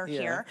embossing powder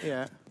here.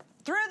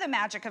 Through the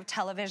magic of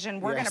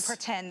television, we're gonna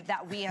pretend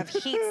that we have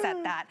heat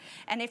set that.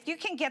 And if you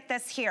can get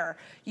this here,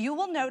 you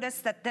will notice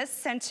that this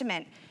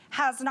sentiment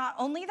has not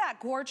only that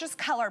gorgeous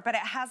color, but it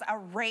has a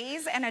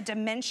raise and a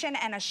dimension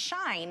and a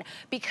shine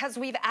because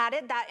we've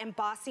added that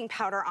embossing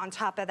powder on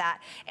top of that.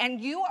 And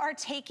you are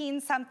taking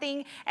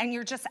something and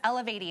you're just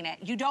elevating it.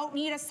 You don't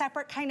need a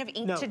separate kind of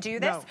ink to do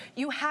this.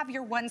 You have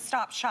your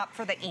one-stop shop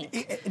for the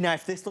ink. Now,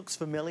 if this looks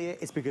familiar,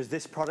 it's because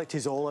this product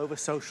is all over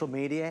social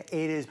media.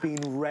 It has been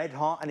red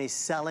hot and is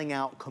selling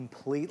out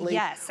completely.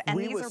 And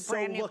these are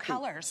brand new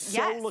colors.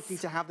 So lucky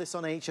to have this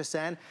on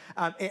HSN.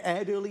 It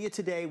aired earlier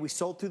today. We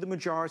sold through the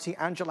majority.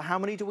 Angela, how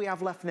many do we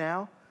have left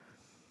now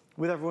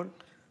with everyone?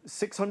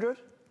 600?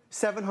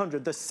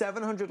 700. There's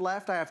 700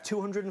 left. I have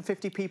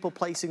 250 people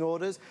placing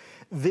orders.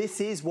 This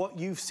is what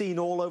you've seen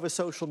all over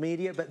social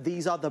media, but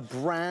these are the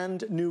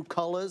brand new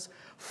colors.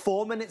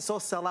 4 minutes or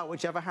sell out,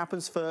 whichever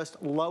happens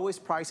first.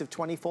 Lowest price of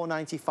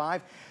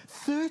 $24.95.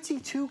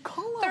 32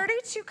 colors.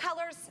 32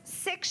 colors,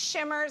 6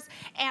 shimmers,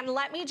 and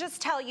let me just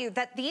tell you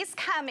that these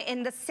come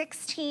in the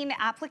 16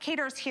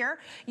 applicators here.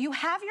 You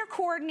have your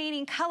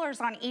coordinating colors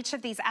on each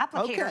of these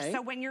applicators.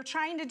 So when you're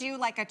trying to do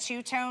like a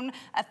two-tone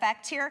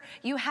effect here,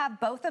 you have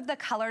both of the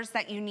colors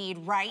that you need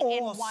in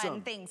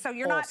one thing. So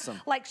you're not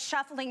like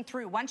shuffling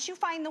through. Once you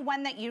find the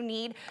one that you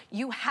need,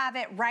 you have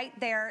it right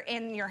there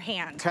in your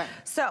hand. Okay.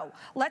 So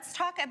let's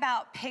talk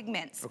about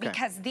pigments,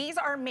 because these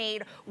are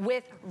made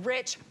with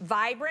rich,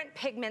 vibrant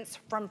pigments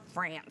from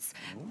France.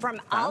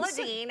 From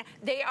Aladdin,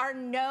 they are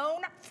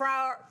known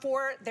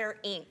for their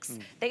inks.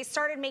 They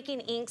started making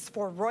inks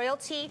for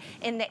royalty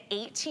in the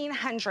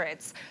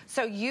 1800s.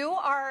 So you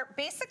are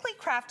basically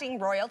crafting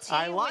royalty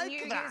when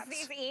you use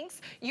these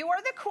inks. You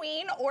are the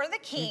queen or the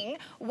king,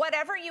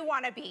 whatever you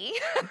want to be.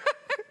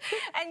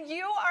 And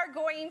you are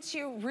going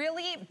to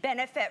really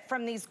benefit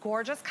from these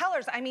gorgeous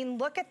colors. I mean,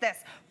 look at this.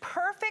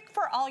 Perfect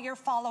for all your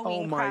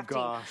Falloween crafting. Oh my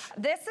gosh.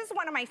 This is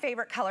one of my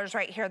favorite colors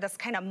right here, this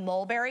kind of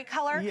mulberry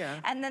color. Yeah.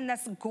 And then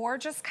this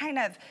gorgeous kind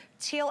of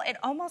teal, it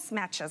almost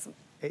matches.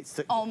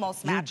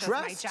 Almost matches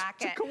my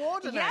jacket. To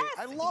coordinate. Yes,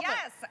 I love it.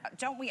 Yes.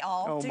 Don't we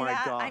all do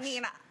that? Gosh. I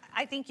mean,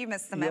 I think you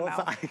missed the memo.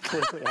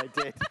 Clearly I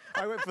did.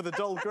 I went for the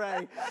dull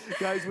grey.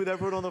 Guys, with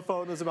everyone on the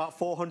phone, there's about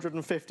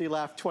 450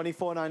 left,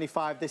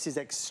 $24.95. This is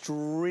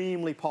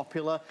extremely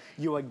popular.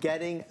 You are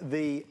getting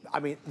the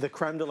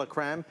creme de la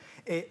creme.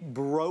 It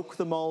broke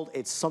the mold.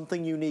 It's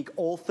something unique,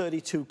 all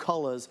 32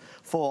 colors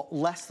for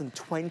less than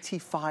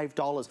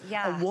 $25.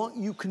 Yeah. And what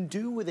you can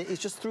do with it is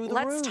just through the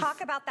roof. Let's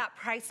talk about that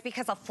price,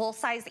 because a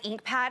full-size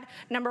ink pad,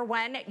 number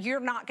one, you're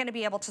not going to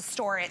be able to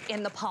store it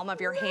in the palm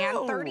of your hand.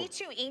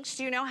 32 inks,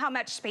 do you know how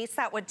much space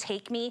that would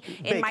take me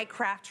in my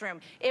craft room?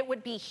 It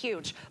would be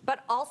huge.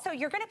 But also,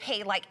 you're going to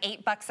pay like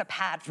 $8 a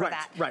pad for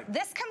that.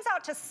 This comes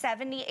out to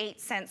 78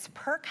 cents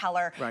per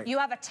color. You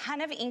have a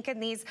ton of ink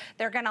in these.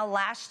 They're going to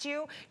last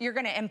you. You're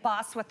going to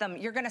emboss with them.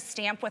 You're going to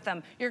stamp with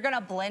them. You're going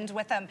to blend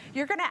with them.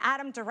 You're going to add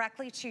them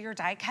directly to your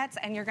die cuts,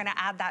 and you're going to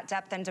add that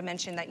depth and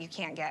dimension that you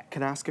can't get.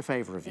 Can I ask a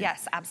favor of you?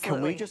 Yes, absolutely.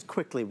 Can we just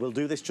quickly, we'll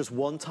do this just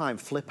one time,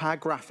 flip our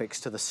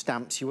graphics to the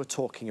stamps you were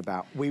talking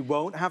about. We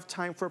won't have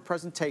time for a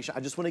presentation. I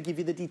just want to give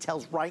you the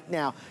details right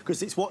now,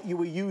 because it's what you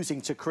were using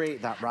to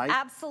create that, right?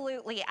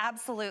 Absolutely,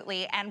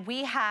 absolutely. And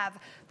we have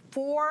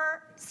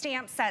 4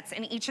 stamp sets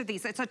in each of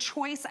these. It's a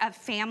choice of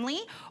family,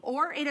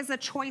 or it is a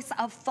choice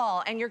of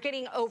fall. And you're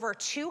getting over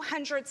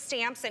 200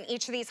 stamps in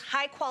each of these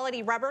high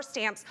quality rubber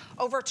stamps,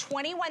 over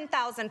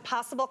 21,000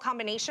 possible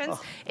combinations.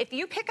 If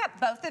you pick up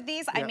both of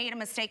these, I made a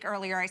mistake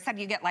earlier. I said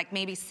you get like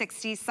maybe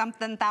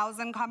 60-something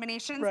thousand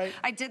combinations.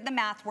 I did the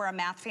math. We're a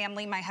math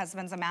family. My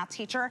husband's a math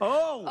teacher.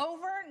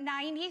 Over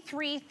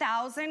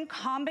 93,000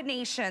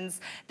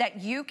 combinations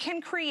that you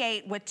can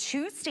create with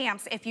 2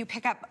 stamps if you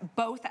pick up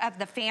both of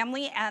the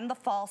family and the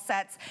fall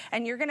sets.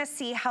 And you're gonna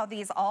see how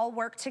these all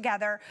work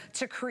together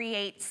to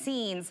create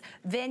scenes,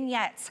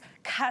 vignettes,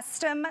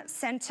 custom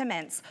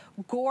sentiments,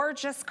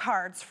 gorgeous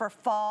cards for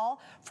fall,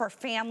 for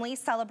families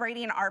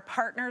celebrating our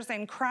partners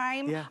in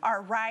crime,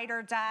 our ride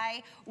or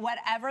die,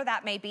 whatever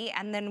that may be.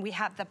 And then we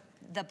have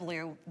the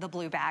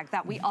blue bag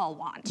that we all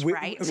want,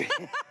 right?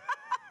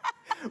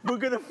 We're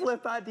going to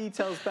flip our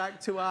details back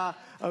to our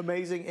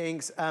amazing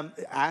inks.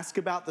 Ask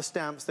about the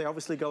stamps. They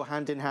obviously go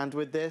hand in hand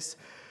with this.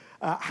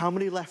 How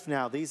many left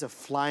now? These are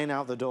flying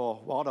out the door.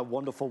 What a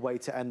wonderful way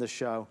to end the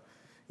show.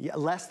 Yeah,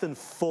 less than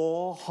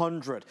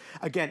 400.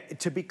 Again,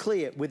 to be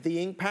clear, with the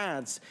ink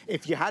pads,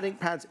 if you had ink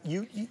pads,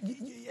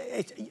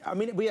 I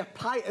mean, it'd be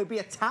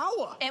a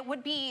tower. It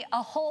would be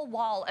a whole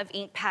wall of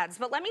ink pads.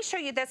 But let me show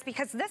you this,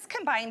 because this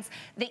combines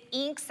the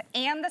inks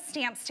and the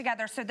stamps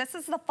together. So this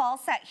is the fall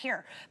set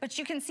here. But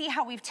you can see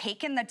how we've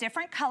taken the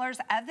different colors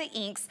of the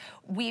inks.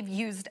 We've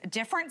used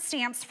different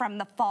stamps from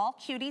the Fall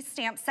Cuties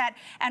stamp set.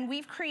 And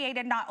we've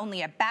created not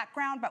only a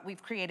background, but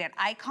we've created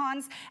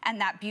icons and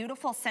that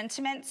beautiful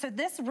sentiment. So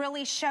this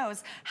really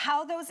shows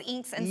how those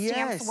inks and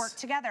stamps work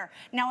together.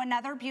 Now,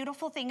 another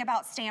beautiful thing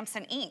about stamps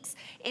and inks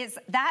is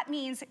that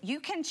means you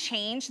can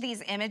change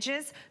these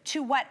images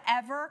to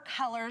whatever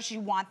colors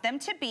you want them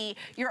to be.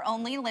 You're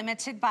only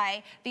limited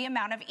by the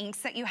amount of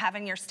inks that you have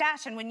in your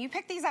stash. And when you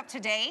pick these up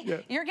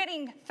today, you're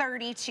getting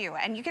 32.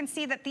 And you can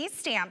see that these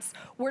stamps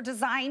were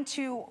designed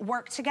to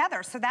work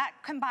together. So that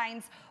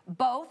combines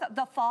both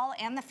the fall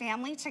and the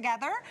family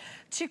together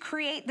to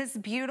create this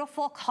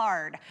beautiful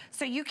card.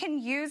 So you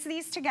can use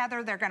these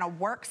together. They're gonna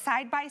work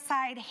side by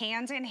side,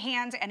 hand in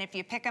hand, and if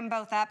you pick them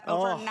both up,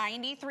 over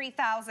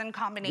 93,000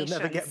 combinations. You'll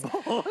never get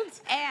bored.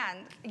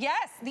 And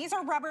yes, these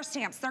are rubber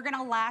stamps. They're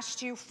gonna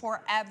last you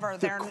forever.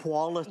 The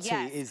quality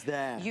is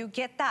there. You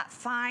get that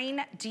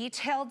fine,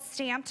 detailed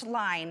stamped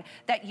line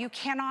that you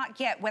cannot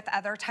get with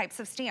other types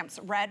of stamps.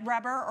 Red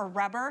rubber or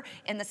rubber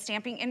in the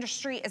stamping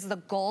industry is the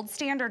gold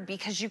standard,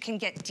 because you can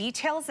get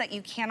details that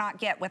you cannot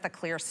get with a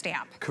clear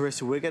stamp.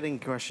 Carissa, we're getting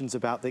questions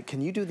about that.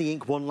 Can you do the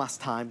ink one last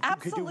time?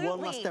 Absolutely. Could you do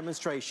one last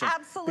demonstration?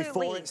 Absolutely.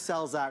 Before it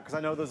sells out, because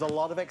I know there's a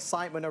lot of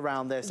excitement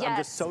around this. I'm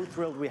just so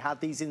thrilled we had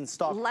these in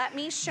stock. Let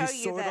me show you this.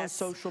 You saw it on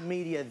social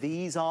media.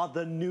 These are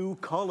the new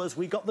colors.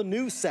 We got the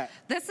new set.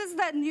 This is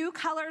the new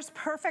colors,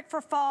 perfect for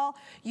fall.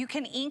 You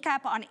can ink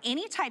up on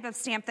any type of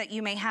stamp that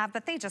you may have,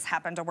 but they just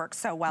happen to work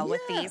so well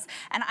with these.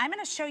 And I'm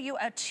gonna show you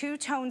a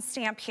 2-tone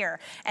stamp here.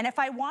 And if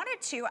I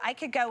wanted to, I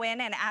could go in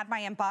and add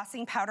my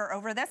embossing powder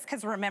over this,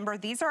 because remember,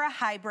 these are a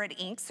hybrid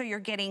ink, so you're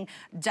getting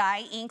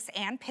dye inks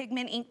and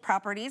pigment ink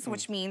properties,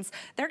 which means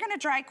they're gonna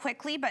dry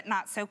quickly, but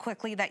not so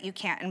quickly that you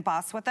can't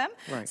emboss with them.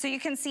 Right. So you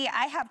can see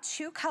I have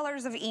 2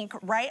 colors of ink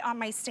right on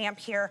my stamp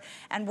here,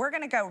 and we're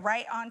gonna go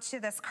right onto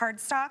this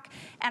cardstock,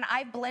 and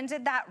I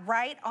blended that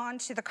right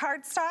onto the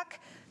cardstock.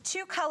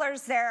 2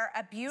 colors there,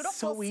 a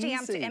beautiful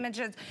stamped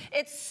images.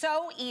 It's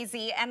so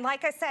easy, and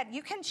like I said,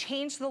 you can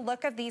change the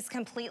look of these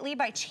completely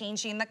by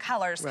changing the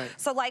colors. Right.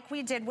 So like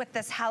we did with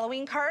this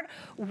Halloween card,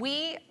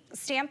 we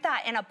stamped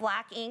that in a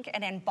black ink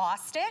and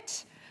embossed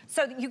it.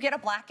 So you get a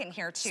black in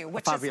here too,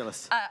 which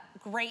fabulous. Is a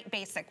great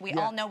basic. We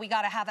all know we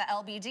got to have a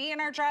LBD in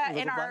our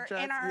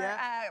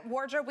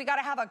wardrobe. We got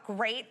to have a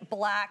great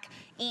black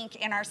ink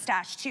in our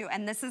stash too,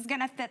 and this is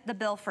going to fit the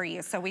bill for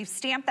you. So we've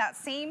stamped that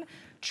same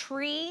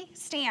tree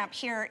stamp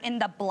here in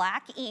the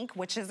black ink,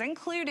 which is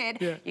included.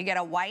 Yeah. You get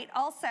a white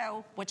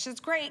also, which is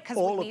great because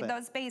we need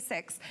those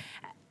basics.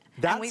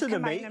 That's an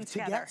amazing, to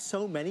get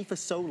so many for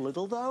so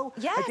little though.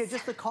 Yes. Like,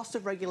 just the cost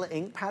of regular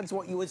ink pads,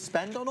 what you would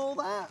spend on all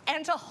that.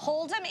 And to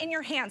hold them in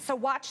your hand. So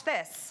watch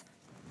this.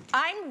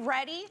 I'm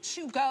ready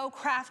to go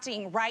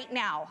crafting right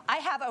now. I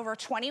have over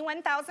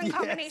 21,000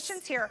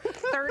 combinations here,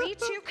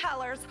 32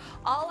 colors.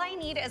 All I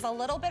need is a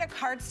little bit of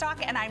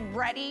cardstock and I'm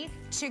ready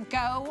to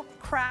go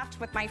craft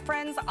with my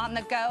friends on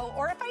the go,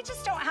 or if I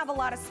just don't have a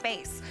lot of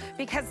space,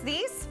 because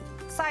these,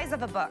 size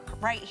of a book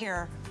right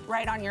here,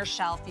 right on your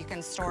shelf, you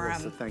can store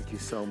them. Thank you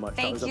so much.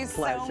 Thank that was you a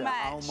pleasure. so much.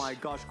 Oh my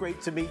gosh,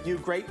 great to meet you.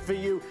 Great for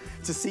you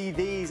to see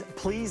these.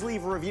 Please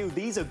leave a review.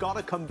 These have got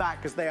to come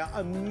back because they are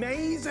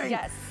amazing.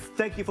 Yes.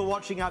 Thank you for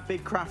watching our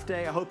Big Craft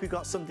Day. I hope you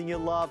got something you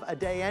love. A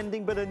day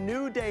ending, but a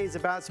new day is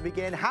about to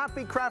begin.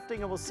 Happy crafting,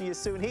 and we'll see you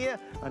soon here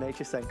on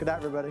HSN. Good night,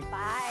 everybody.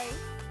 Bye.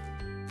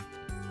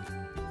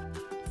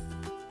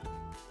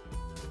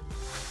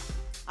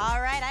 All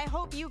right, I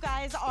hope you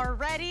guys are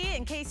ready.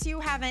 In case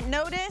you haven't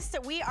noticed,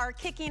 we are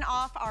kicking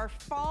off our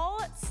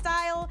fall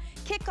style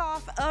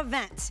kickoff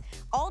event.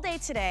 All day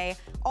today,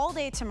 all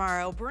day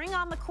tomorrow. Bring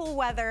on the cool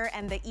weather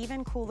and the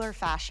even cooler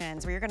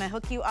fashions. We're gonna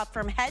hook you up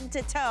from head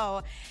to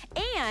toe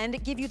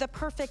and give you the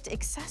perfect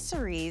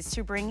accessories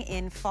to bring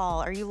in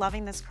fall. Are you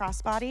loving this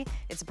crossbody?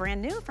 It's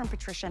brand new from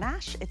Patricia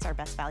Nash. It's our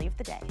best value of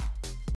the day.